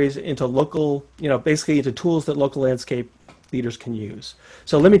these stories into local, basically into tools that local landscape leaders can use.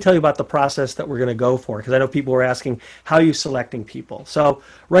 So let me tell you about the process that we're going to go for, because I know people were asking, how are you selecting people? So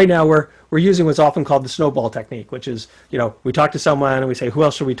right now we're using what's often called the snowball technique, which is, we talk to someone and we say, who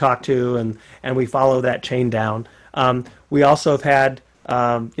else should we talk to? And we follow that chain down. We also have had,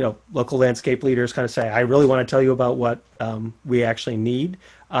 local landscape leaders kind of say, I really want to tell you about what we actually need.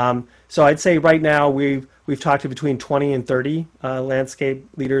 So I'd say right now we've talked to between 20 and 30 landscape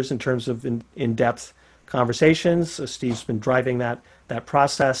leaders in terms of in-depth conversations. So Steve's been driving that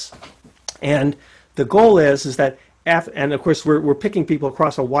process, and the goal is that and of course we're picking people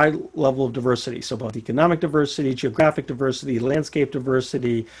across a wide level of diversity, so both economic diversity, geographic diversity, landscape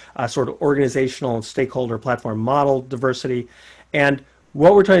diversity, sort of organizational and stakeholder platform model diversity. And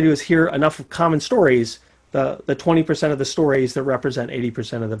what we're trying to do is hear enough of common stories, the 20% of the stories that represent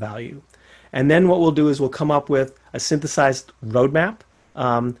 80% of the value. And then what we'll do is we'll come up with a synthesized roadmap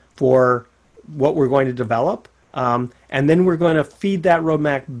for what we're going to develop. And then we're going to feed that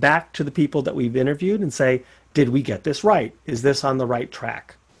roadmap back to the people that we've interviewed and say, did we get this right? Is this on the right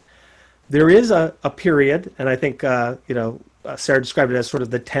track? There is a period, and I think Sara described it as sort of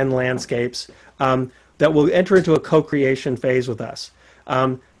the 10 landscapes, that will enter into a co-creation phase with us.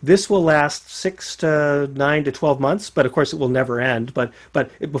 This will last 6 to 9 to 12 months, but of course it will never end. But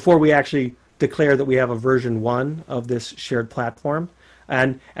before we actually declare that we have a version 1 of this shared platform,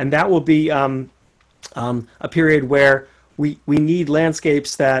 and that will be a period where we need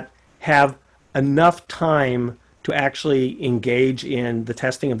landscapes that have enough time to actually engage in the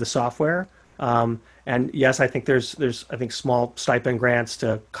testing of the software. And yes, I think there's small stipend grants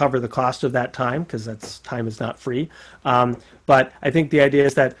to cover the cost of that time, because time is not free. But I think the idea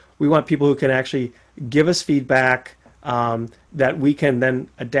is that we want people who can actually give us feedback that we can then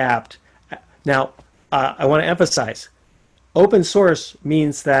adapt. Now, I want to emphasize, open source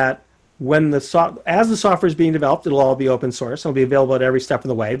means that when as the software is being developed, it'll all be open source. It'll be available at every step of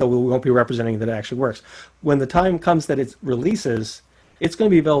the way, though we won't be representing that it actually works. When the time comes that it releases, it's going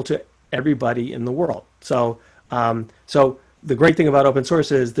to be available to everybody in the world. So the great thing about open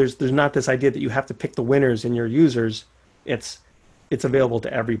source is there's not this idea that you have to pick the winners in your users. It's available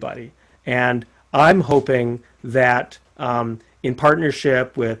to everybody. And I'm hoping that in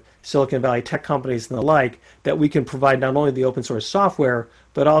partnership with Silicon Valley tech companies and the like, that we can provide not only the open source software,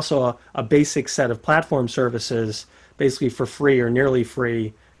 but also a basic set of platform services, basically for free or nearly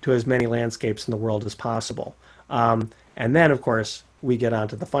free, to as many landscapes in the world as possible. And then, of course, we get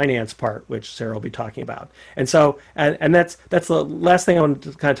onto the finance part, which Sara will be talking about. And so, and that's the last thing I want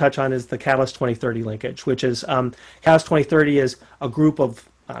to kind of touch on is the Catalyst 2030 linkage, which is Catalyst 2030 is a group of,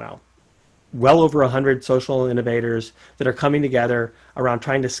 I don't know, well over 100 social innovators that are coming together around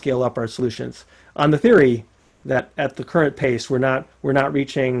trying to scale up our solutions on the theory that at the current pace we're not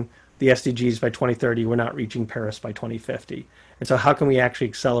reaching the SDGs by 2030, we're not reaching Paris by 2050. And so how can we actually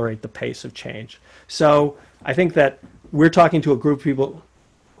accelerate the pace of change? So I think that we're talking to a group of people,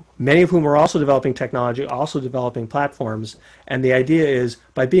 many of whom are also developing technology, also developing platforms, and the idea is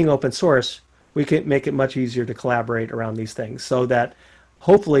by being open source, we can make it much easier to collaborate around these things, so that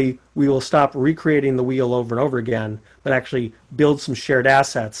hopefully we will stop recreating the wheel over and over again, but actually build some shared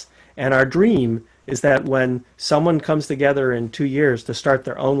assets. And our dream is that when someone comes together in 2 years to start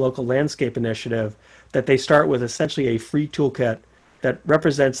their own local landscape initiative, that they start with essentially a free toolkit that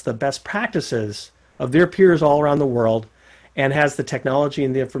represents the best practices of their peers all around the world, and has the technology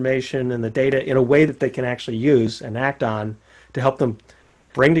and the information and the data in a way that they can actually use and act on to help them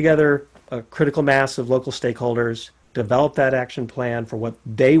bring together a critical mass of local stakeholders, develop that action plan for what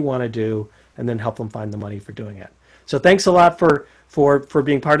they want to do, and then help them find the money for doing it. So thanks a lot for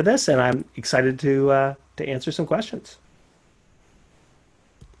being part of this, and I'm excited to answer some questions.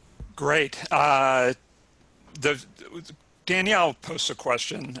 Great. Danielle posts a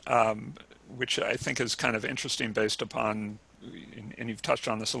question, which I think is kind of interesting based upon, and you've touched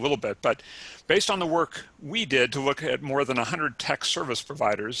on this a little bit, but based on the work we did to look at more than 100 tech service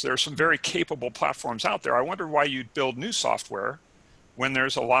providers, there are some very capable platforms out there. I wonder why you'd build new software when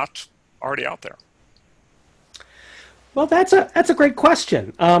there's a lot already out there. Well, that's a great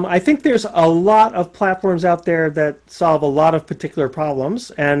question. I think there's a lot of platforms out there that solve a lot of particular problems,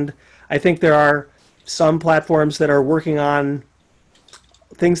 and I think there are some platforms that are working on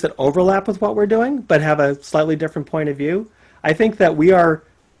things that overlap with what we're doing, but have a slightly different point of view. I think that we are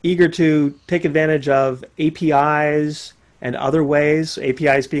eager to take advantage of APIs and other ways,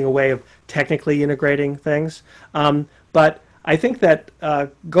 APIs being a way of technically integrating things. But I think that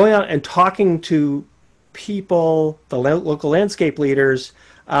going out and talking to people, the local landscape leaders,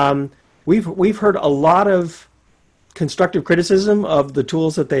 we've heard a lot of constructive criticism of the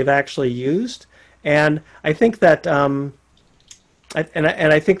tools that they've actually used, and I think that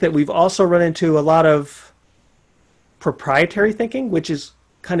I think that we've also run into a lot of proprietary thinking, which is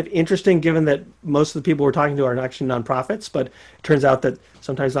kind of interesting given that most of the people we're talking to are actually nonprofits, but it turns out that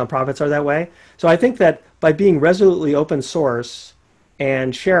sometimes nonprofits are that way. So I think that by being resolutely open source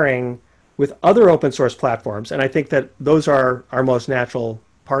and sharing with other open source platforms, and I think that those are our most natural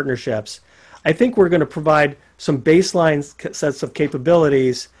partnerships, I think we're going to provide some baseline sets of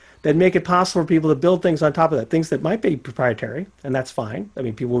capabilities that make it possible for people to build things on top of that, things that might be proprietary, and that's fine. I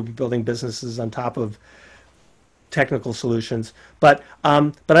mean, people will be building businesses on top of technical solutions, but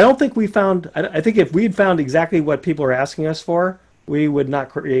I don't think we found. I think if we had found exactly what people are asking us for, we would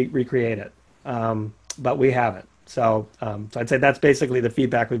not recreate it, but we haven't. So I'd say that's basically the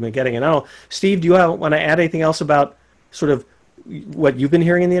feedback we've been getting. And I don't know, Steve, do you want to add anything else about sort of what you've been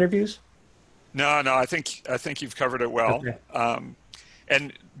hearing in the interviews? No, I think you've covered it well. Okay.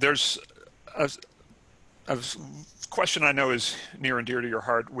 And there's a question I know is near and dear to your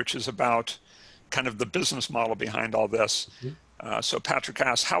heart, which is about kind of the business model behind all this. Mm-hmm. So Patrick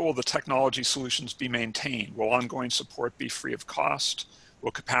asks, how will the technology solutions be maintained? Will ongoing support be free of cost?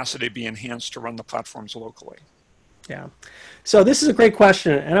 Will capacity be enhanced to run the platforms locally? Yeah. So this is a great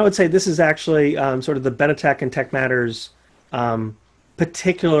question, and I would say this is actually sort of the Benetech and Tech Matters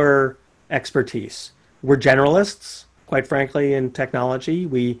particular expertise. We're generalists, quite frankly, in technology.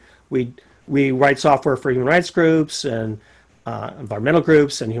 We write software for human rights groups and environmental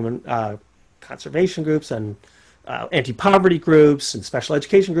groups and human conservation groups and anti-poverty groups and special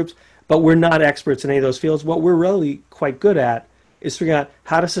education groups, but we're not experts in any of those fields. What we're really quite good at is figuring out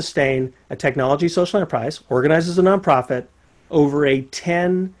how to sustain a technology social enterprise organized as a nonprofit over a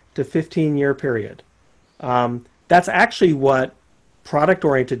 10 to 15 year period. That's actually what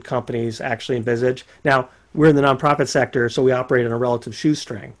product-oriented companies actually envisage. Now, we're in the nonprofit sector, so we operate on a relative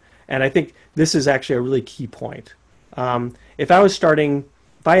shoestring. And I think this is actually a really key point. If I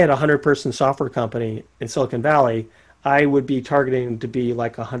had a 100-person software company in Silicon Valley, I would be targeting to be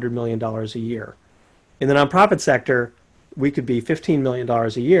like $100 million a year. In the nonprofit sector, we could be $15 million a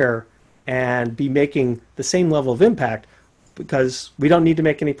year and be making the same level of impact because we don't need to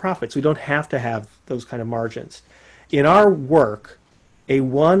make any profits. We don't have to have those kind of margins. In our work, a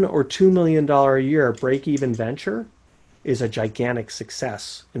 $1 or $2 million a year break-even venture is a gigantic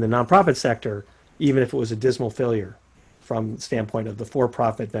success in the nonprofit sector, even if it was a dismal failure from the standpoint of the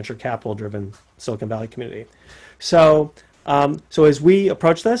for-profit venture capital-driven Silicon Valley community. So, so as we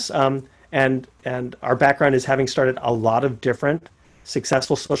approach this, and our background is having started a lot of different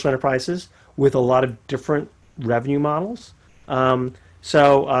successful social enterprises with a lot of different revenue models.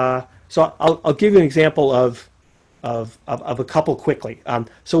 So I'll give you an example of a couple quickly.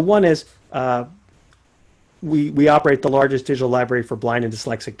 So one is we operate the largest digital library for blind and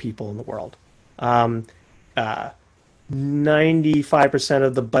dyslexic people in the world. 95%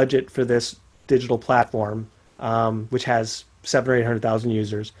 of the budget for this digital platform, which has 700,000 or 800,000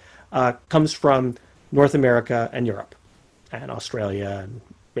 users, comes from North America and Europe and Australia and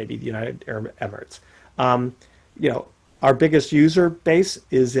maybe the United Arab Emirates. Our biggest user base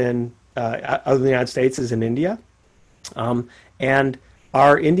is in, other than the United States, is in India. And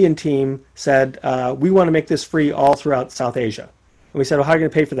our Indian team said, we want to make this free all throughout South Asia. And we said, well, how are you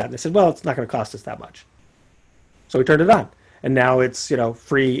going to pay for that? And they said, well, it's not going to cost us that much. So we turned it on. And now it's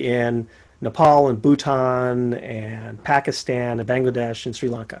free in Nepal and Bhutan and Pakistan and Bangladesh and Sri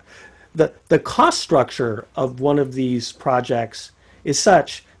Lanka. The cost structure of one of these projects is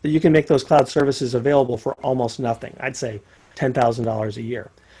such that you can make those cloud services available for almost nothing. I'd say $10,000 a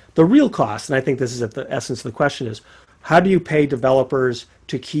year. The real cost, and I think this is at the essence of the question, is how do you pay developers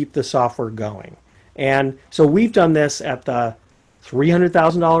to keep the software going? And so we've done this at the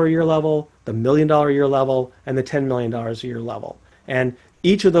 $300,000 a year level, the $1 million a year level, and the $10 million a year level. And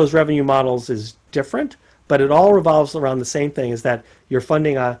each of those revenue models is different, but it all revolves around the same thing, is that you're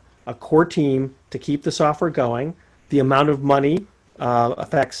funding a core team to keep the software going. The amount of money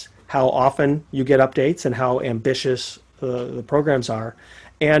affects how often you get updates and how ambitious the programs are.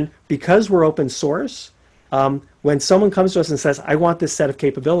 And because we're open source, when someone comes to us and says, I want this set of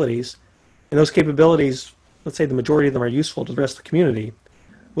capabilities, and those capabilities, let's say the majority of them are useful to the rest of the community,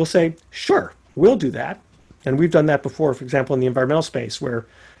 we'll say, sure, we'll do that. And we've done that before, for example, in the environmental space, where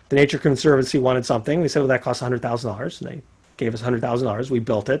the Nature Conservancy wanted something. We said, well, that costs $100,000. And they gave us $100,000. We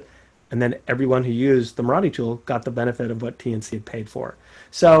built it. And then everyone who used the Marathi tool got the benefit of what TNC had paid for.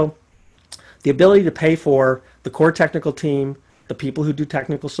 So the ability to pay for the core technical team, the people who do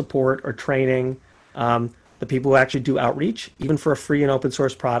technical support or training, the people who actually do outreach, even for a free and open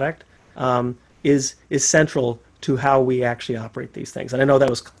source product, is central to how we actually operate these things. And I know that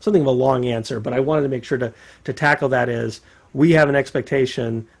was something of a long answer, but I wanted to make sure to tackle that. Is we have an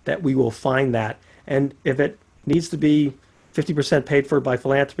expectation that we will find that. And if it needs to be 50% paid for by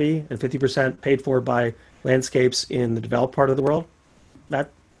philanthropy and 50% paid for by landscapes in the developed part of the world,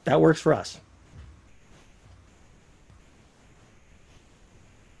 that works for us.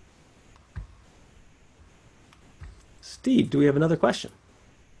 Steve, do we have another question?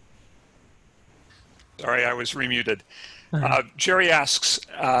 Sorry, I was remuted. Jerry asks,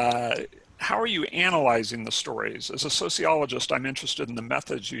 how are you analyzing the stories? As a sociologist, I'm interested in the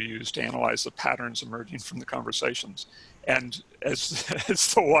methods you use to analyze the patterns emerging from the conversations. And as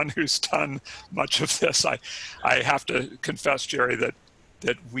the one who's done much of this, I have to confess, Jerry, that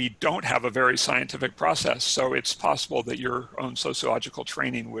we don't have a very scientific process. So it's possible that your own sociological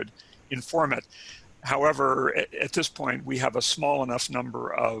training would inform it. However, at this point, we have a small enough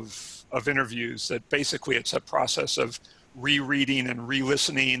number of interviews that basically it's a process of rereading and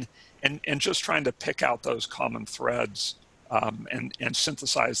re-listening and just trying to pick out those common threads and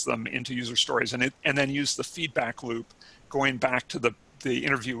synthesize them into user stories, and then use the feedback loop going back to the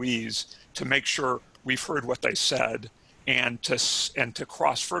interviewees to make sure we've heard what they said and to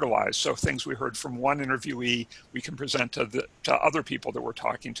cross-fertilize. So things we heard from one interviewee, we can present to other people that we're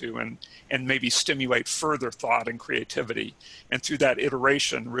talking to and maybe stimulate further thought and creativity. And through that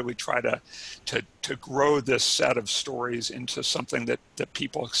iteration, really try to grow this set of stories into something that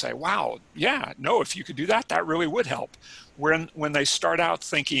people say, wow, yeah, no, if you could do that, that really would help. When they start out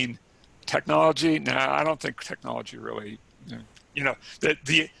thinking technology, nah, I don't think technology really,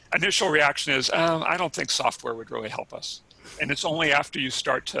 the initial reaction is, I don't think software would really help us. And it's only after you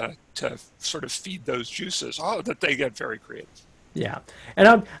start to sort of feed those juices, that they get very creative. Yeah, and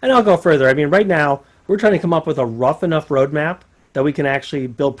I'll go further. I mean, right now, we're trying to come up with a rough enough roadmap that we can actually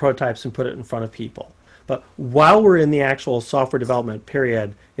build prototypes and put it in front of people. But while we're in the actual software development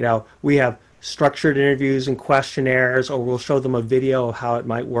period, we have structured interviews and questionnaires, or we'll show them a video of how it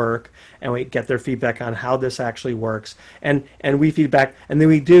might work, and we get their feedback on how this actually works, and we feedback, and then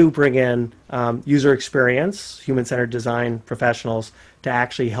we do bring in user experience, human-centered design professionals to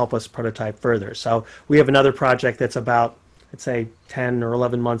actually help us prototype further. So we have another project that's about, let's say, 10 or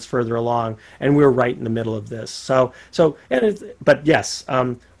 11 months further along, and we're right in the middle of this. But yes,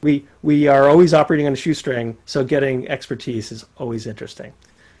 we are always operating on a shoestring, so getting expertise is always interesting.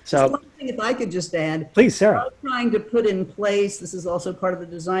 So one thing, if I could just add, please, Sarah. I'm trying to put in place, this is also part of the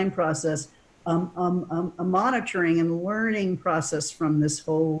design process, a monitoring and learning process from this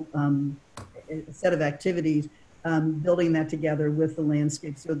whole set of activities, building that together with the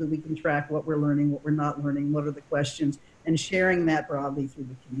landscape so that we can track what we're learning, what we're not learning, what are the questions, and sharing that broadly through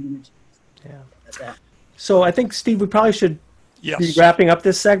the community. Yeah. So I think, Steve, we probably should Yes. be wrapping up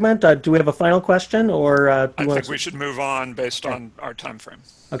this segment. Do we have a final question, or I think we should move on based on our time frame.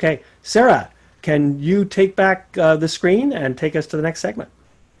 Okay, Sarah, can you take back the screen and take us to the next segment?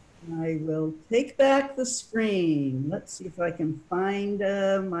 I will take back the screen. Let's see if I can find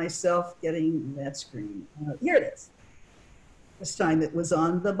myself getting that screen. Here it is. This time it was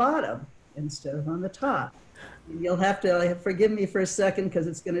on the bottom instead of on the top. And you'll have to forgive me for a second because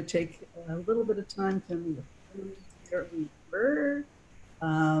it's going to take a little bit of time for me to find where we were.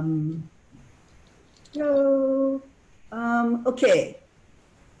 Okay.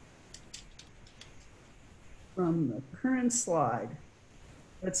 From the current slide.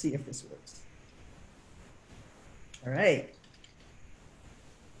 Let's see if this works. All right.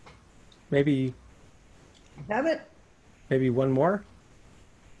 Maybe Have it? Maybe one more?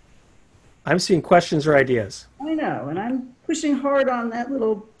 I'm seeing questions or ideas. I know, and I'm pushing hard on that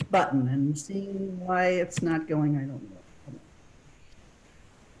little button and seeing why it's not going, I don't know.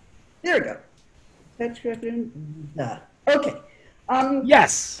 There we go. Touch screen. Okay.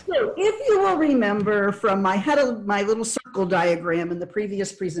 Yes. So if you will remember from my little circle diagram in the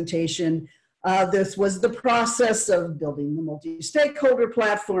previous presentation, this was the process of building the multi-stakeholder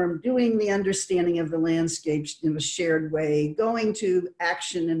platform, doing the understanding of the landscape in a shared way, going to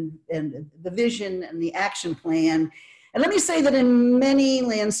action and the vision and the action plan. And let me say that in many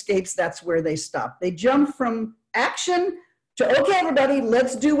landscapes, that's where they stop. They jump from action to, okay, everybody,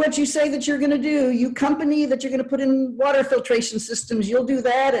 let's do what you say that you're going to do. You company that you're going to put in water filtration systems, you'll do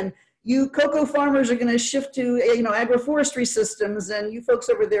that. And you cocoa farmers are going to shift to, agroforestry systems. And you folks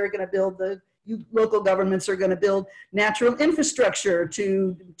over there are going to build you local governments are going to build natural infrastructure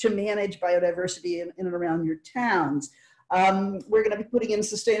to manage biodiversity in and around your towns. We're going to be putting in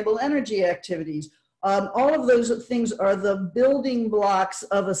sustainable energy activities. All of those things are the building blocks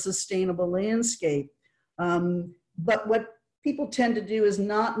of a sustainable landscape. But what people tend to do is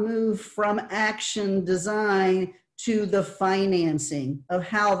not move from action design to the financing of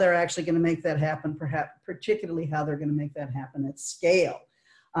how they're actually going to make that happen, perhaps particularly how they're going to make that happen at scale.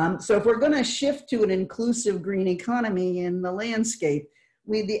 So if we're going to shift to an inclusive green economy in the landscape,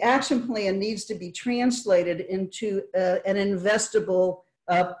 the action plan needs to be translated into an investable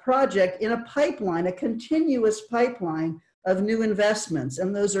project in a pipeline, a continuous pipeline of new investments.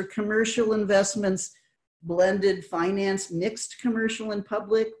 And those are commercial investments, blended finance, mixed commercial and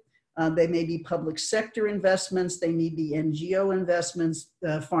public. They may be public sector investments. They may be NGO investments,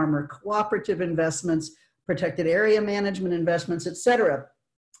 farmer cooperative investments, protected area management investments, et cetera,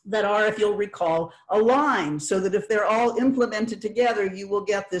 that are, if you'll recall, aligned so that if they're all implemented together, you will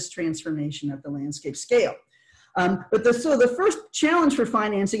get this transformation at the landscape scale. So the first challenge for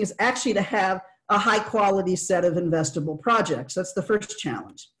financing is actually to have a high quality set of investable projects. That's the first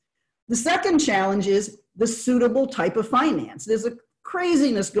challenge. The second challenge is the suitable type of finance. There's a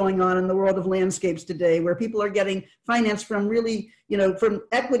craziness going on in the world of landscapes today where people are getting finance from really, from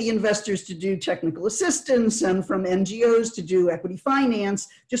equity investors to do technical assistance and from NGOs to do equity finance,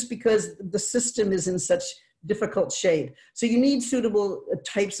 just because the system is in such difficult shape. So you need suitable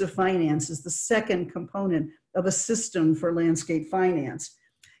types of finance as the second component of a system for landscape finance.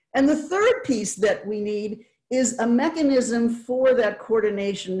 And the third piece that we need is a mechanism for that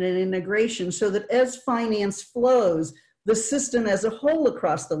coordination and integration so that as finance flows, the system as a whole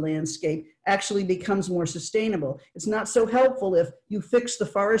across the landscape actually becomes more sustainable. It's not so helpful if you fix the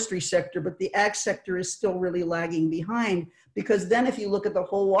forestry sector, but the ag sector is still really lagging behind, because then if you look at the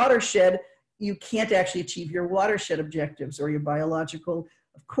whole watershed, you can't actually achieve your watershed objectives or your biological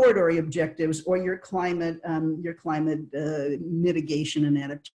corridor objectives or your climate mitigation and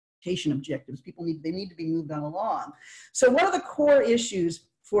adaptation objectives. They need to be moved on along. So one of the core issues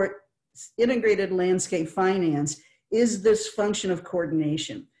for integrated landscape finance is this function of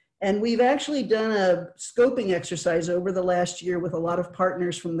coordination. And we've actually done a scoping exercise over the last year with a lot of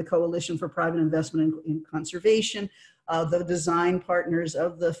partners from the Coalition for Private Investment in Conservation, the design partners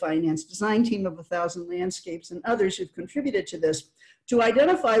of the finance design team of 1,000 Landscapes and others who've contributed to this, to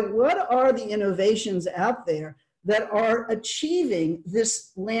identify what are the innovations out there that are achieving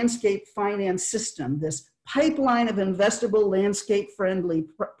this landscape finance system, this pipeline of investable landscape-friendly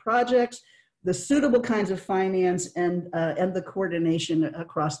projects, the suitable kinds of finance, and the coordination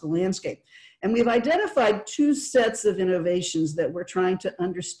across the landscape. And we've identified two sets of innovations that we're trying to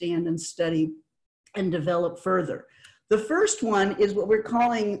understand and study and develop further. The first one is what we're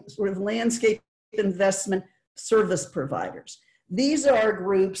calling sort of landscape investment service providers. These are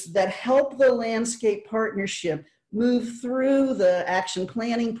groups that help the landscape partnership move through the action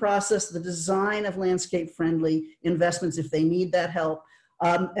planning process, the design of landscape-friendly investments if they need that help,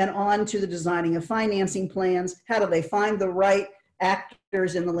 and on to the designing of financing plans. How do they find the right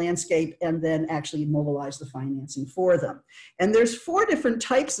actors in the landscape and then actually mobilize the financing for them? And there's 4 different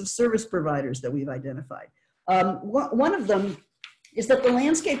types of service providers that we've identified. One of them is that the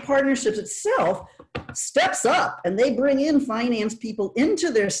landscape partnerships itself steps up and they bring in finance people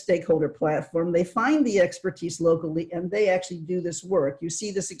into their stakeholder platform. They find the expertise locally and they actually do this work. You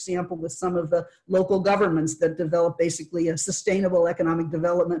see this example with some of the local governments that develop basically a sustainable economic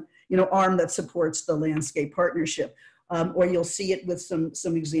development, arm that supports the landscape partnership. Or you'll see it with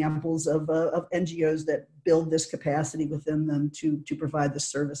some examples of NGOs that build this capacity within them to provide the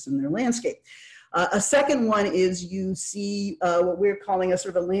service in their landscape. A second one is you see what we're calling a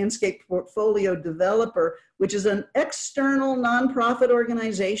sort of a landscape portfolio developer, which is an external nonprofit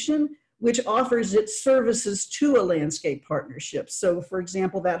organization which offers its services to a landscape partnership. So for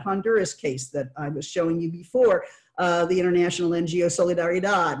example, that Honduras case that I was showing you before, the international NGO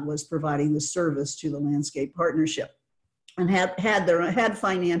Solidaridad was providing the service to the landscape partnership and had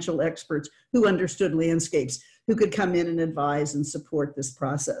financial experts who understood landscapes who could come in and advise and support this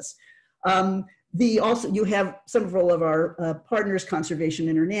process. You have several of our partners, Conservation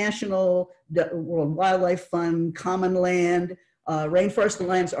International, the World Wildlife Fund, Common Land, Rainforest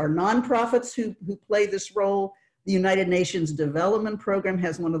Alliance are nonprofits who play this role. The United Nations Development Program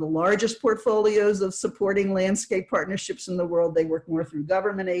has one of the largest portfolios of supporting landscape partnerships in the world. They work more through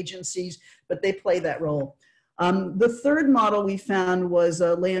government agencies, but they play that role. The third model we found was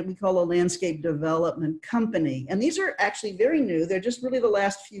we call a landscape development company. And these are actually very new. They're just really the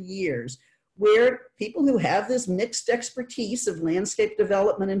last few years, where people who have this mixed expertise of landscape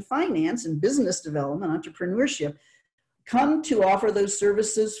development and finance and business development, entrepreneurship, come to offer those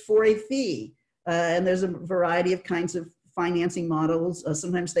services for a fee. And there's a variety of kinds of financing models.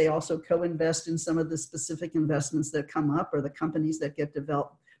 Sometimes they also co-invest in some of the specific investments that come up or the companies that get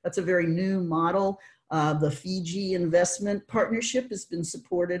developed. That's a very new model. The Fiji Investment Partnership has been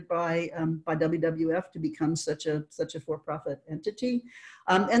supported by WWF to become such a for-profit entity.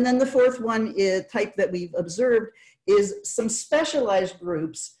 And then the fourth one type that we've observed is some specialized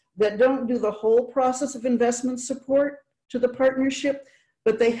groups that don't do the whole process of investment support to the partnership,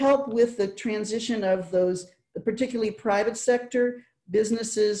 but they help with the transition of those, particularly private sector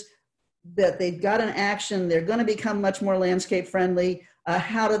businesses, that they've got an action, they're going to become much more landscape friendly.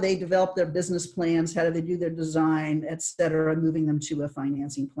 How do they develop their business plans? How do they do their design, et cetera, moving them to a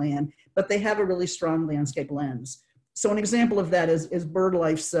financing plan? But they have a really strong landscape lens. So an example of that is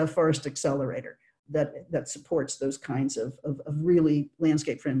BirdLife's Forest Accelerator that supports those kinds of really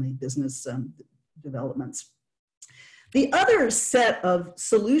landscape friendly business developments. The other set of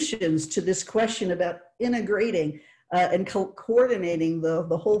solutions to this question about integrating and coordinating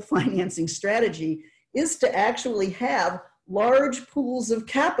the whole financing strategy is to actually have large pools of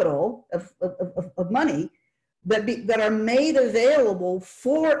capital, of money, that are made available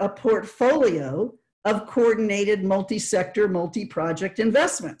for a portfolio of coordinated multi-sector, multi-project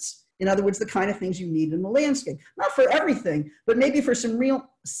investments. In other words, the kind of things you need in the landscape. Not for everything, but maybe for some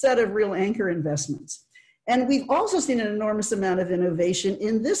set of real anchor investments. And we've also seen an enormous amount of innovation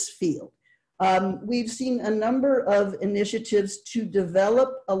in this field. We've seen a number of initiatives to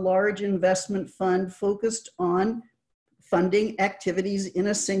develop a large investment fund focused on funding activities in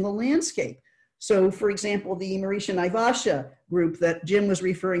a single landscape. So for example, the Marisha Naivasha group that Jim was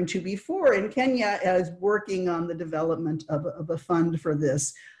referring to before in Kenya is working on the development of a fund for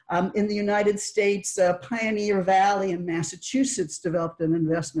this. In the United States, Pioneer Valley in Massachusetts developed an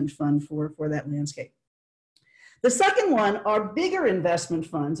investment fund for that landscape. The second one are bigger investment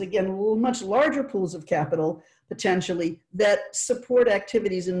funds, again, much larger pools of capital, potentially, that support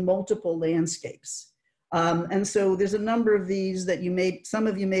activities in multiple landscapes. And so there's a number of these that some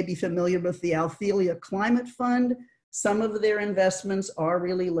of you may be familiar with, the Althelia Climate Fund. Some of their investments are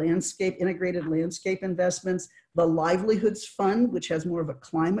really integrated landscape investments. The Livelihoods Fund, which has more of a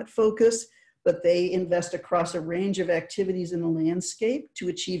climate focus, but they invest across a range of activities in the landscape to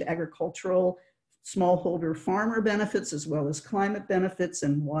achieve agricultural smallholder farmer benefits, as well as climate benefits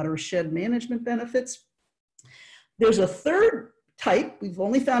and watershed management benefits. There's a third type, we've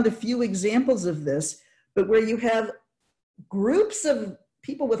only found a few examples of this, but where you have groups of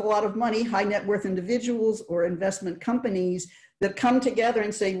people with a lot of money, high net worth individuals or investment companies that come together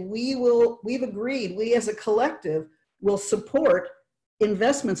and say, we've agreed, we as a collective will support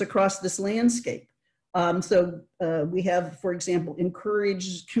investments across this landscape. We have, for example,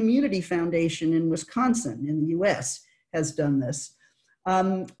 Encourage Community Foundation in Wisconsin, in the US, has done this.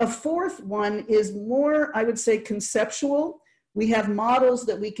 A fourth one is more, I would say, conceptual. We have models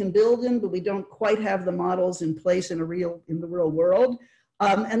that we can build in, but we don't quite have the models in place in the real world.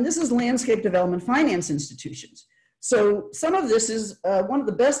 And this is landscape development finance institutions. So some of this is, one of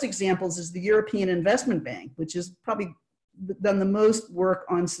the best examples is the European Investment Bank, which has probably done the most work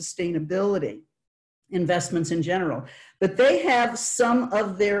on sustainability investments in general. But they have some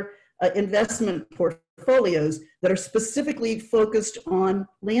of their investment portfolios that are specifically focused on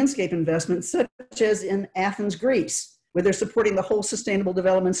landscape investments, such as in Athens, Greece, where they're supporting the whole sustainable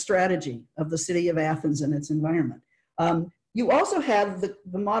development strategy of the city of Athens and its environment. You also have the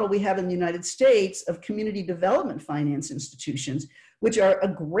model we have in the United States of community development finance institutions, which are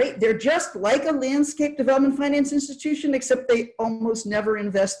they're just like a landscape development finance institution, except they almost never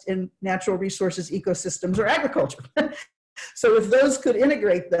invest in natural resources, ecosystems, or agriculture. So if those could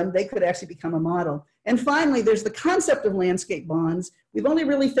integrate them, they could actually become a model. And finally, there's the concept of landscape bonds. We've only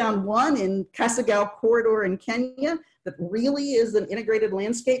really found one in Kasagao Corridor in Kenya that really is an integrated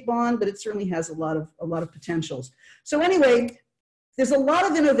landscape bond, but it certainly has a lot of potentials. So anyway, there's a lot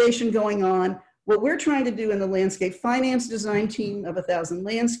of innovation going on. What we're trying to do in the landscape finance design team of 1,000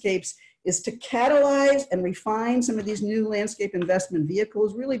 landscapes is to catalyze and refine some of these new landscape investment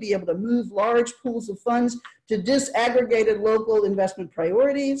vehicles, really be able to move large pools of funds to disaggregated local investment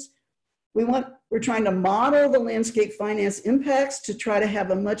priorities. We're trying to model the landscape finance impacts to try to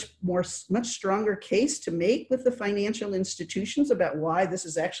have a much stronger case to make with the financial institutions about why this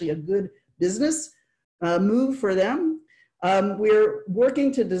is actually a good business move for them. We're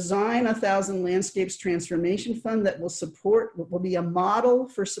working to design a 1,000 Landscapes Transformation Fund that will be a model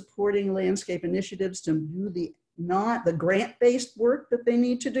for supporting landscape initiatives to do the grant-based work that they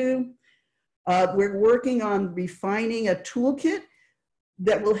need to do. We're working on refining a toolkit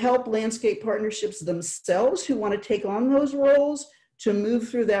that will help landscape partnerships themselves who want to take on those roles to move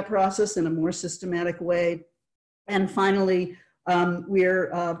through that process in a more systematic way. And finally,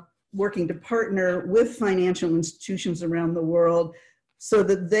 we're working to partner with financial institutions around the world so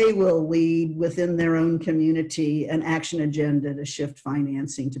that they will lead within their own community an action agenda to shift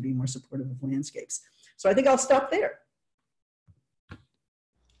financing to be more supportive of landscapes. So I think I'll stop there.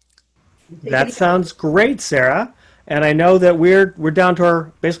 That sounds great, Sara. And I know that we're down to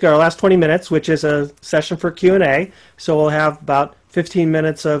basically our last 20 minutes, which is a session for Q&A. So we'll have about 15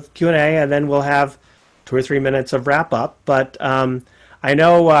 minutes of Q&A, and then we'll have 2 or 3 minutes of wrap up. But I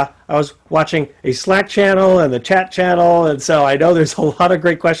know I was watching a Slack channel and the chat channel, and so I know there's a lot of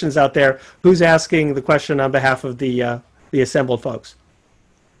great questions out there. Who's asking the question on behalf of the assembled folks?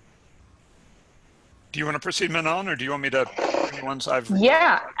 Do you want to proceed, Manon, or do you want me to bring the ones I've...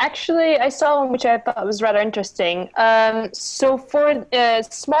 Yeah, actually, I saw one which I thought was rather interesting. So for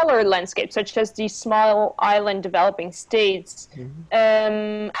smaller landscapes, such as the small island developing states,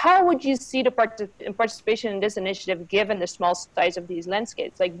 how would you see the participation in this initiative given the small size of these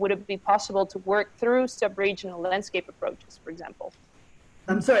landscapes? Like, would it be possible to work through sub-regional landscape approaches, for example?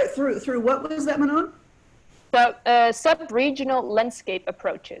 I'm sorry, through what was that, Manon? So, sub-regional landscape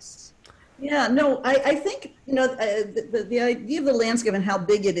approaches. Yeah, no, I think, you know, the idea of the landscape and how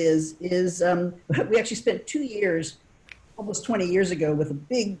big it is we actually spent 2 years, almost 20 years ago, with a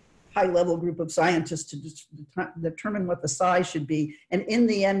big high-level group of scientists to determine what the size should be. And in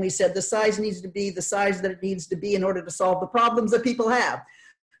the end, we said the size needs to be the size that it needs to be in order to solve the problems that people have.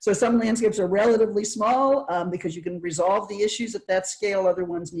 So some landscapes are relatively small because you can resolve the issues at that scale. Other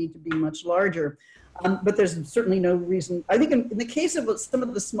ones need to be much larger. But there's certainly no reason. I think in the case of some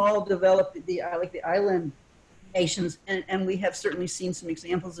of the small developed, like the island nations, and we have certainly seen some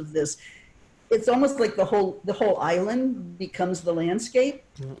examples of this, it's almost like the whole island becomes the landscape.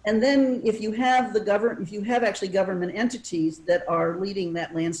 And then if you have actually government entities that are leading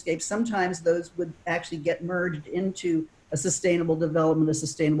that landscape, sometimes those would actually get merged into a sustainable development, a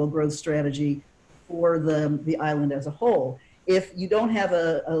sustainable growth strategy for the island as a whole. If you don't have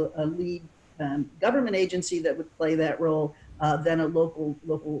a lead government agency that would play that role, then a local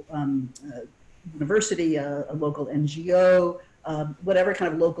university, a local NGO, whatever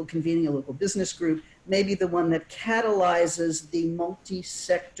kind of local convening, a local business group, may be the one that catalyzes the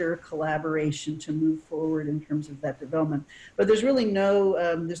multi-sector collaboration to move forward in terms of that development. But there's really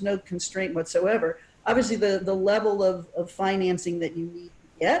there's no constraint whatsoever. Obviously, the level of financing that you need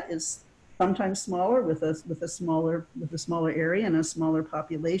to get is sometimes smaller with a smaller area and a smaller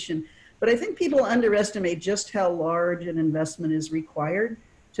population. But I think people underestimate just how large an investment is required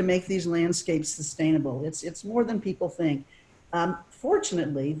to make these landscapes sustainable. It's more than people think.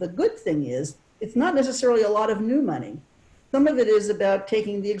 Fortunately, the good thing is it's not necessarily a lot of new money. Some of it is about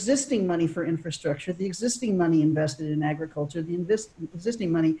taking the existing money for infrastructure, the existing money invested in agriculture, the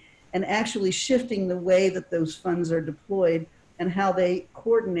existing money, and actually shifting the way that those funds are deployed and how they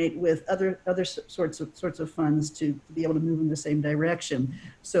coordinate with other sorts of funds to be able to move in the same direction.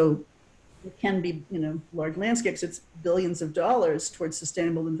 So it can be, you know, large landscapes, it's billions of dollars towards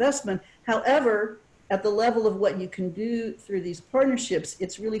sustainable investment. However, at the level of what you can do through these partnerships,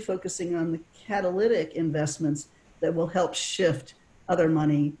 it's really focusing on the catalytic investments that will help shift other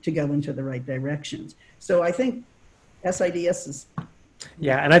money to go into the right directions. So I think SIDS is...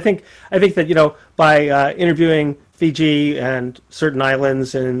 Yeah, and I think that, you know, by interviewing Fiji and certain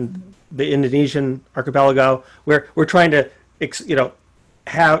islands in the Indonesian archipelago, we're trying to, you know,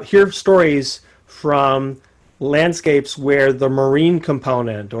 hear stories from landscapes where the marine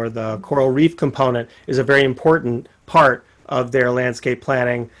component or the coral reef component is a very important part of their landscape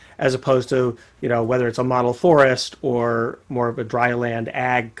planning, as opposed to, you know, whether it's a model forest or more of a dry land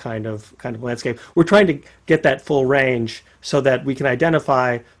ag kind of landscape. We're trying to get that full range so that we can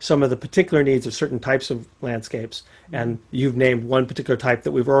identify some of the particular needs of certain types of landscapes. And you've named one particular type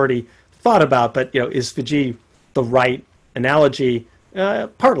that we've already thought about, but, you know, is Fiji the right analogy?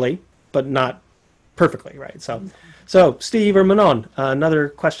 Partly, but not perfectly, right? So Steve or Manon, another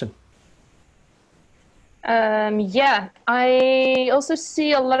question. Yeah, I also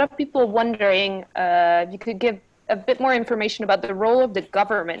see a lot of people wondering if you could give a bit more information about the role of the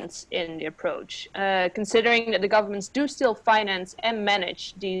governments in the approach, considering that the governments do still finance and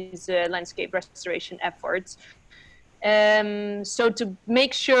manage these landscape restoration efforts. So to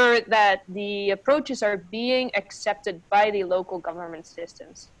make sure that the approaches are being accepted by the local government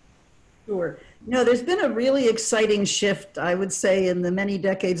systems. Sure. No, there's been a really exciting shift, I would say, in the many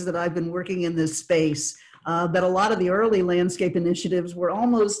decades that I've been working in this space, that a lot of the early landscape initiatives were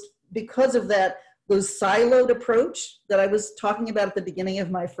almost, because of that, those siloed approach that I was talking about at the beginning of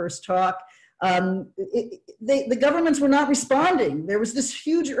my first talk. The governments were not responding. There was this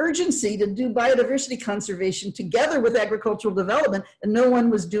huge urgency to do biodiversity conservation together with agricultural development, and no one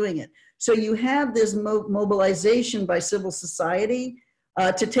was doing it. So you have this mobilization by civil society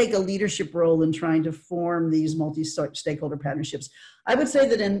to take a leadership role in trying to form these multi-stakeholder partnerships. I would say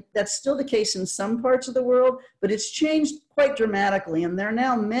that that's still the case in some parts of the world, but it's changed quite dramatically. And there are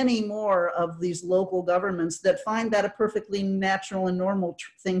now many more of these local governments that find that a perfectly natural and normal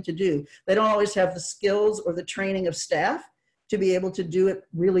thing to do. They don't always have the skills or the training of staff to be able to do it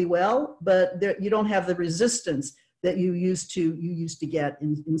really well, but you don't have the resistance that you used to get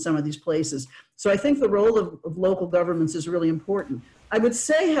in some of these places. So I think the role of local governments is really important. I would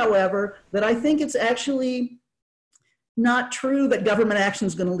say, however, that I think it's actually not true that government action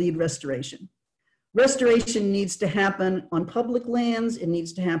is going to lead restoration. Restoration needs to happen on public lands, it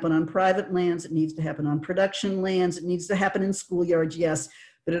needs to happen on private lands, it needs to happen on production lands, it needs to happen in schoolyards, yes,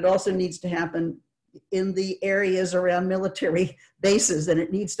 but it also needs to happen in the areas around military bases, and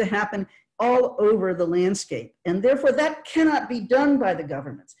it needs to happen all over the landscape. And therefore that cannot be done by the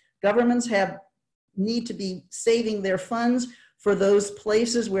governments. Governments need to be saving their funds for those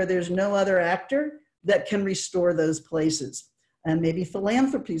places where there's no other actor that can restore those places. And maybe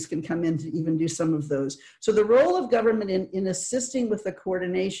philanthropies can come in to even do some of those. So the role of government in assisting with the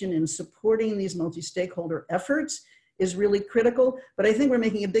coordination and supporting these multi-stakeholder efforts is really critical. But I think we're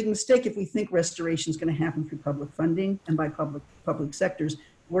making a big mistake if we think restoration is going to happen through public funding and by public sectors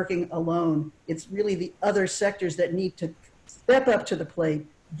working alone. It's really the other sectors that need to step up to the plate,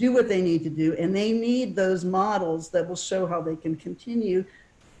 do what they need to do, and they need those models that will show how they can continue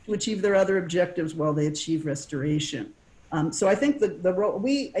to achieve their other objectives while they achieve restoration. So I think the role,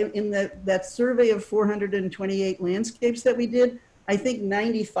 in that survey of 428 landscapes that we did, I think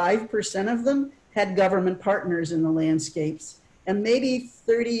 95% of them had government partners in the landscapes, and maybe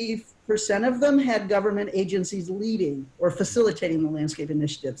 30% of them had government agencies leading or facilitating the landscape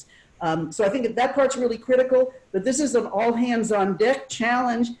initiatives. So I think that part's really critical, but this is an all hands on deck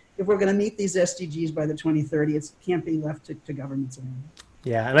challenge if we're going to meet these SDGs by the 2030. It can't be left to governments alone.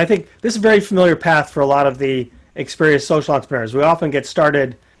 Yeah, and I think this is a very familiar path for a lot of the experienced social entrepreneurs. We often get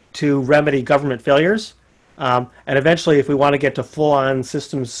started to remedy government failures, and eventually if we want to get to full-on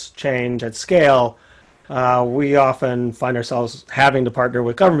systems change at scale, we often find ourselves having to partner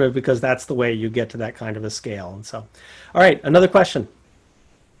with government because that's the way you get to that kind of a scale. And so, all right, another question.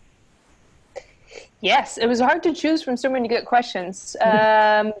 Yes, it was hard to choose from so many good questions,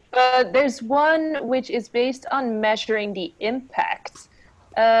 but there's one which is based on measuring the impact.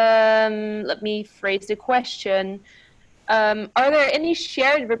 Let me phrase the question. Are there any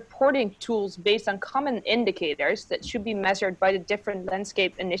shared reporting tools based on common indicators that should be measured by the different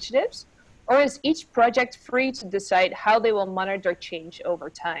landscape initiatives? Or is each project free to decide how they will monitor change over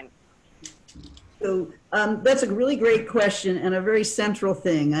time? So that's a really great question and a very central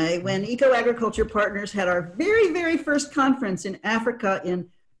thing. When EcoAgriculture Partners had our very, very first conference in Africa in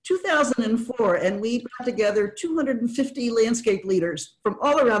 2004, and we brought together 250 landscape leaders from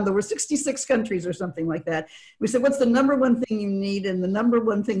all around the world, 66 countries or something like that. We said, what's the number one thing you need? And the number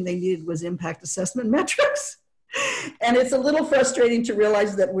one thing they needed was impact assessment metrics. And it's a little frustrating to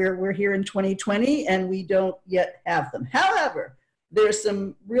realize that we're here in 2020 and we don't yet have them. However, there's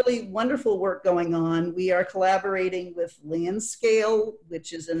some really wonderful work going on. We are collaborating with Landscale,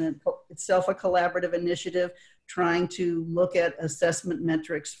 which is itself a collaborative initiative, trying to look at assessment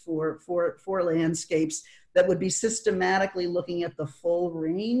metrics for landscapes that would be systematically looking at the full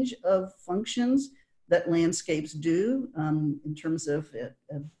range of functions that landscapes do in terms of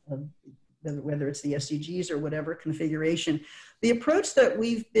whether it's the SDGs or whatever configuration. The approach that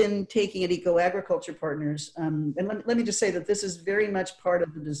we've been taking at EcoAgriculture Partners, and let me just say that this is very much part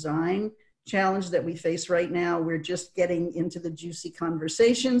of the design challenge that we face right now. We're just getting into the juicy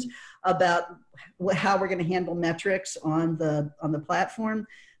conversations about how we're going to handle metrics on the platform.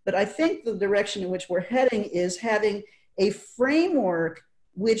 But I think the direction in which we're heading is having a framework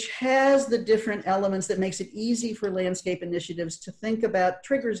which has the different elements that makes it easy for landscape initiatives to think about,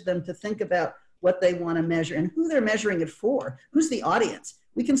 triggers them to think about what they want to measure and who they're measuring it for. Who's the audience?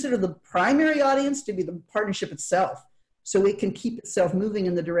 We consider the primary audience to be the partnership itself, so it can keep itself moving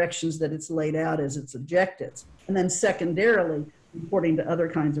in the directions that it's laid out as its objectives. And then secondarily, reporting to other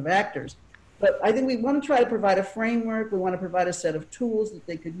kinds of actors. But I think we want to try to provide a framework. We want to provide a set of tools that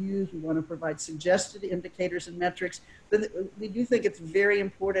they could use. We want to provide suggested indicators and metrics. But we do think it's very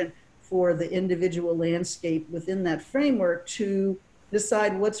important for the individual landscape within that framework to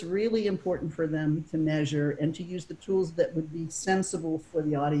decide what's really important for them to measure and to use the tools that would be sensible for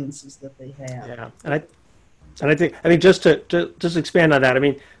the audiences that they have. Yeah, and I think, just to expand on that, I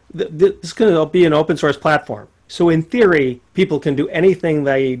mean, this is going to be an open source platform. So in theory, people can do anything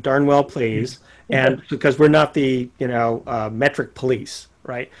they darn well please, and because we're not the metric police,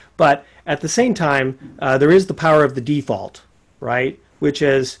 right? But at the same time, there is the power of the default, right? Which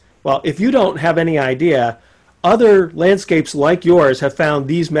is, well, if you don't have any idea, other landscapes like yours have found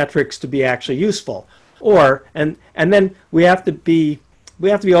these metrics to be actually useful. And then we have to be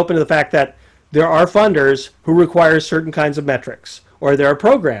open to the fact that there are funders who require certain kinds of metrics, or there are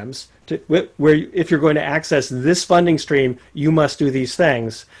programs where if you're going to access this funding stream, you must do these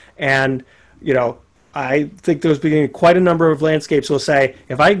things. And I think there's been quite a number of landscapes will say,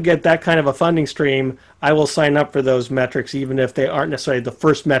 if I can get that kind of a funding stream, I will sign up for those metrics, even if they aren't necessarily the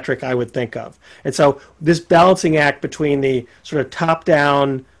first metric I would think of. And so this balancing act between the sort of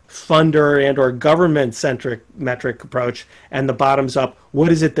top-down funder and or government-centric metric approach and the bottoms-up, what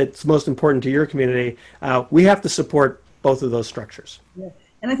is it that's most important to your community? We have to support both of those structures. Yeah.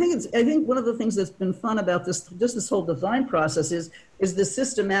 And I think one of the things that's been fun about this whole design process is this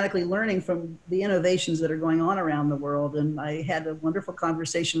systematically learning from the innovations that are going on around the world. And I had a wonderful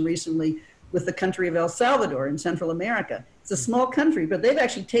conversation recently with the country of El Salvador in Central America. It's a small country, but they've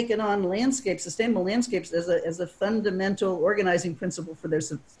actually taken on sustainable landscapes as a fundamental organizing principle for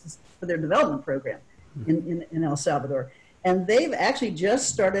their development program in El Salvador. And they've actually just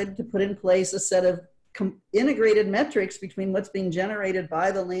started to put in place a set of integrated metrics between what's being generated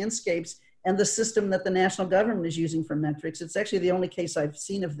by the landscapes and the system that the national government is using for metrics. It's actually the only case I've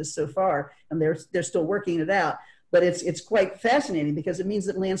seen of this so far, and they're still working it out. But it's quite fascinating because it means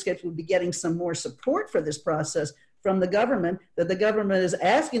that landscapes will be getting some more support for this process from the government, that the government is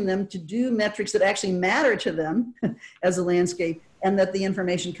asking them to do metrics that actually matter to them as a landscape, and that the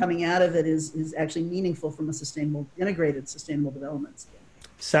information coming out of it is actually meaningful from a integrated sustainable development scale.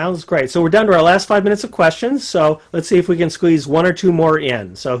 Sounds great. So we're down to our last 5 minutes of questions. So let's see if we can squeeze one or two more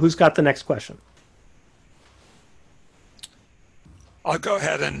in. So who's got the next question? I'll go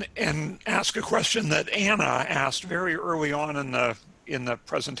ahead and ask a question that Anna asked very early on in the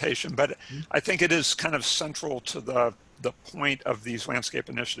presentation, but I think it is kind of central to the point of these landscape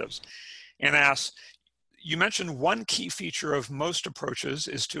initiatives. Anna asks, you mentioned one key feature of most approaches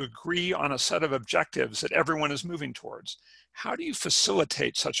is to agree on a set of objectives that everyone is moving towards. How do you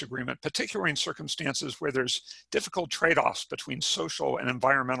facilitate such agreement, particularly in circumstances where there's difficult trade-offs between social and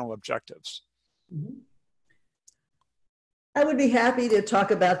environmental objectives? I would be happy to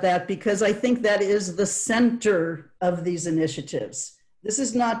talk about that because I think that is the center of these initiatives. This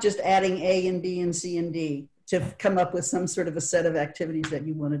is not just adding A and B and C and D to come up with some sort of a set of activities that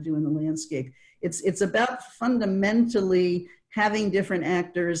you want to do in the landscape. It's about fundamentally having different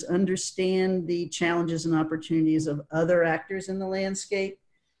actors understand the challenges and opportunities of other actors in the landscape,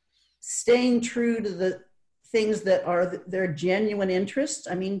 staying true to the things that are their genuine interests.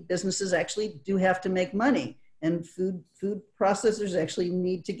 I mean, businesses actually do have to make money, and food processors actually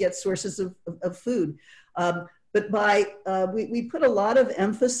need to get sources of food. But we put a lot of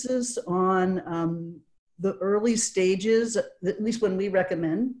emphasis on the early stages, at least when we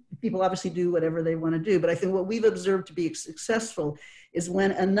recommend. People obviously do whatever they want to do, but I think what we've observed to be successful is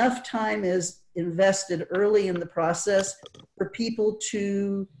when enough time is invested early in the process for people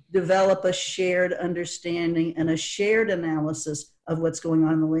to develop a shared understanding and a shared analysis of what's going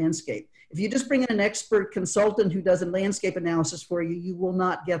on in the landscape. If you just bring in an expert consultant who does a landscape analysis for you, you will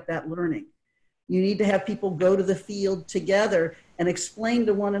not get that learning. You need to have people go to the field together and explain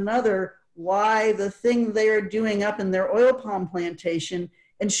to one another why the thing they're doing up in their oil palm plantation,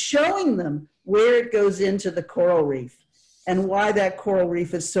 and showing them where it goes into the coral reef and why that coral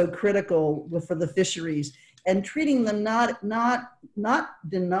reef is so critical for the fisheries, and treating them not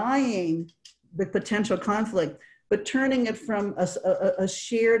denying the potential conflict, but turning it from a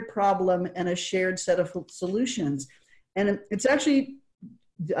shared problem and a shared set of solutions. And it's actually,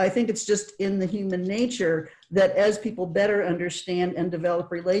 I think it's just in the human nature that as people better understand and develop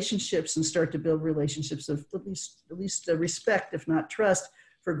relationships and start to build relationships of at least respect, if not trust,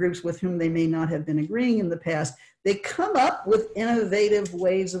 for groups with whom they may not have been agreeing in the past, they come up with innovative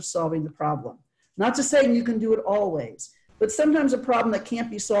ways of solving the problem. Not to say you can do it always, but sometimes a problem that can't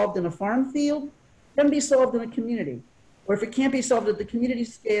be solved in a farm field can be solved in a community. Or if it can't be solved at the community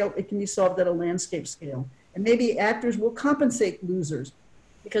scale, it can be solved at a landscape scale. And maybe actors will compensate losers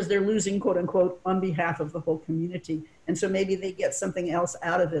because they're losing, quote unquote, on behalf of the whole community. And so maybe they get something else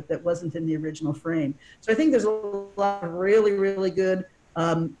out of it that wasn't in the original frame. So I think there's a lot of really, really good,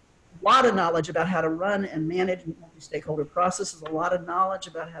 lot of knowledge about how to run and manage multi-stakeholder processes, a lot of knowledge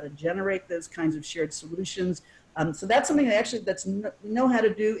about how to generate those kinds of shared solutions. So that's something that we know how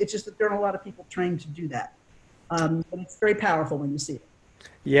to do. It's just that there aren't a lot of people trained to do that. But it's very powerful when you see it.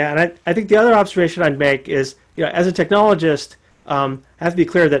 Yeah, and I think the other observation I'd make is, as a technologist, I have to be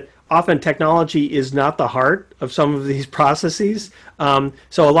clear that often technology is not the heart of some of these processes.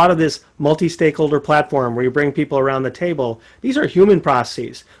 So a lot of this multi-stakeholder platform where you bring people around the table, these are human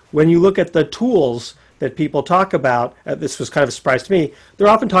processes. When you look at the tools that people talk about, this was kind of a surprise to me, they're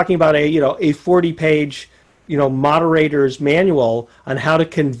often talking about a 40-page moderator's manual on how to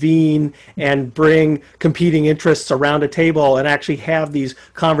convene and bring competing interests around a table and actually have these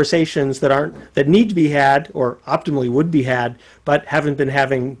conversations that need to be had, or optimally would be had, but haven't been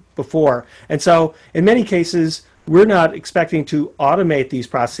having before. And so in many cases, we're not expecting to automate these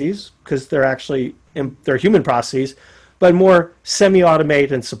processes because they're human processes, but more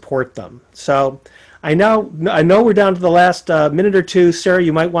semi-automate and support them. So I know we're down to the last minute or two. Sarah,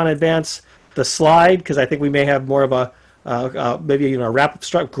 you might want to advance the slide, because I think we may have more of a maybe a wrap-up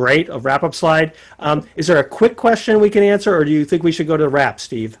slide. Is there a quick question we can answer, or do you think we should go to wrap,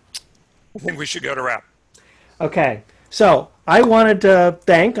 Steve? I think we should go to wrap. Okay, so I wanted to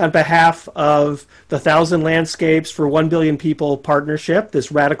thank, on behalf of the 1,000 Landscapes for 1 Billion People partnership,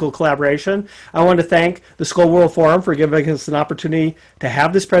 this radical collaboration, I want to thank the Skoll World Forum for giving us an opportunity to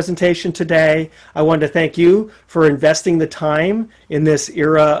have this presentation today. I want to thank you for investing the time in this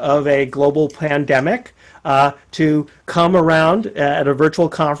era of a global pandemic to come around at a virtual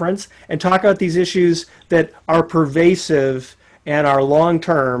conference and talk about these issues that are pervasive and are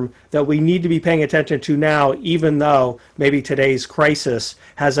long-term, that we need to be paying attention to now, even though maybe today's crisis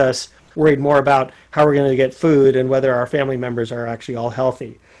has us worried more about how we're going to get food and whether our family members are actually all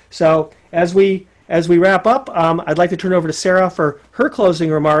healthy. So as we wrap up, I'd like to turn over to Sara for her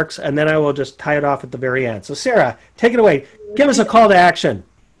closing remarks, and then I will just tie it off at the very end. So Sara, take it away. Give us a call to action.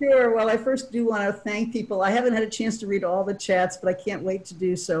 Sure. Well, I first do want to thank people. I haven't had a chance to read all the chats, but I can't wait to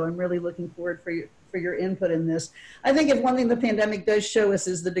do so. I'm really looking forward for your input in this. I think if one thing the pandemic does show us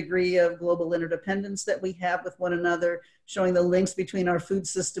is the degree of global interdependence that we have with one another, showing the links between our food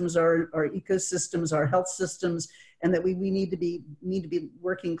systems, our ecosystems, our health systems, and that we need to be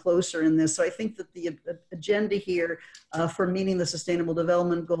working closer in this. So I think that the agenda here for meeting the Sustainable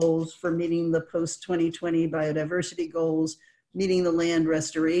Development Goals, for meeting the post-2020 biodiversity goals, meeting the land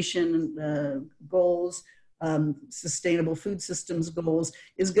restoration goals, sustainable food systems goals,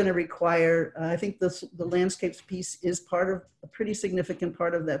 is going to require, I think the landscapes piece is a pretty significant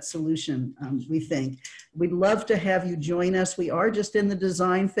part of that solution, we think. We'd love to have you join us. We are just in the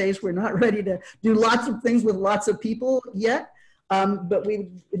design phase. We're not ready to do lots of things with lots of people yet, but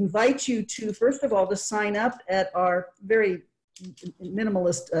we invite you to, first of all, to sign up at our very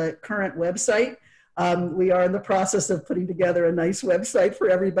minimalist current website. We are in the process of putting together a nice website for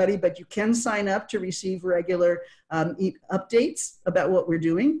everybody, but you can sign up to receive regular updates about what we're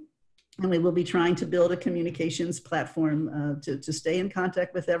doing. And we will be trying to build a communications platform to stay in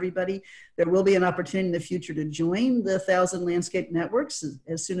contact with everybody. There will be an opportunity in the future to join the 1,000 Landscape Networks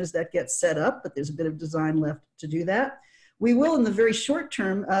as soon as that gets set up, but there's a bit of design left to do that. We will, in the very short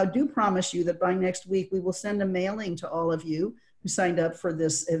term, do promise you that by next week, we will send a mailing to all of you who signed up for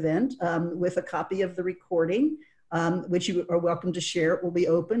this event with a copy of the recording, which you are welcome to share. It will be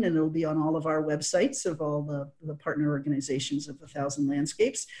open and it'll be on all of our websites of all the partner organizations of the 1,000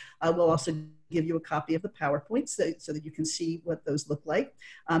 Landscapes. We'll also give you a copy of the PowerPoints so that you can see what those look like,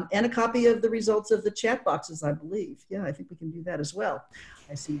 and a copy of the results of the chat boxes, I believe. Yeah, I think we can do that as well.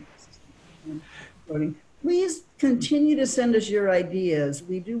 I see. Please continue to send us your ideas.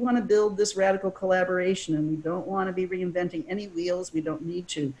 We do want to build this radical collaboration, and we don't want to be reinventing any wheels. We don't need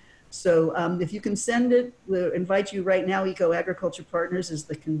to. So if you can send it, we'll invite you right now. EcoAgriculture Partners is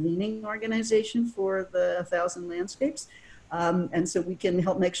the convening organization for the 1,000 Landscapes. And so we can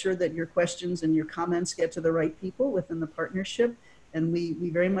help make sure that your questions and your comments get to the right people within the partnership. And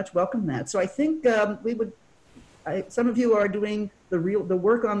we very much welcome that. So I think some of you are doing the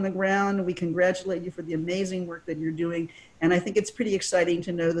work on the ground. We congratulate you for the amazing work that you're doing. And I think it's pretty exciting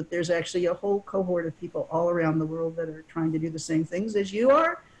to know that there's actually a whole cohort of people all around the world that are trying to do the same things as you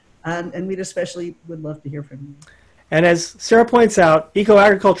are. And we'd especially would love to hear from you. And as Sara points out,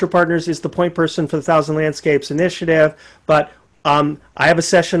 EcoAgriculture Partners is the point person for the Thousand Landscapes initiative. But I have a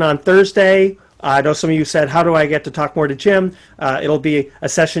session on Thursday. I know some of you said, how do I get to talk more to Jim? It'll be a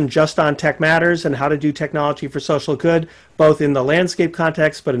session just on tech matters and how to do technology for social good, both in the landscape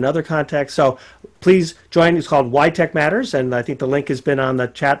context, but in other contexts. So please join. It's called Why Tech Matters, and I think the link has been on the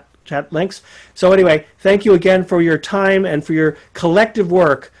chat links. So anyway, thank you again for your time and for your collective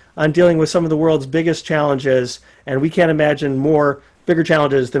work on dealing with some of the world's biggest challenges. And we can't imagine bigger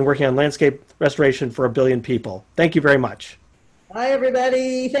challenges than working on landscape restoration for 1 billion people. Thank you very much. Bye,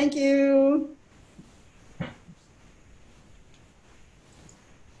 everybody. Thank you.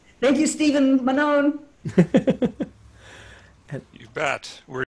 Thank you, Stephen Manon. You bet.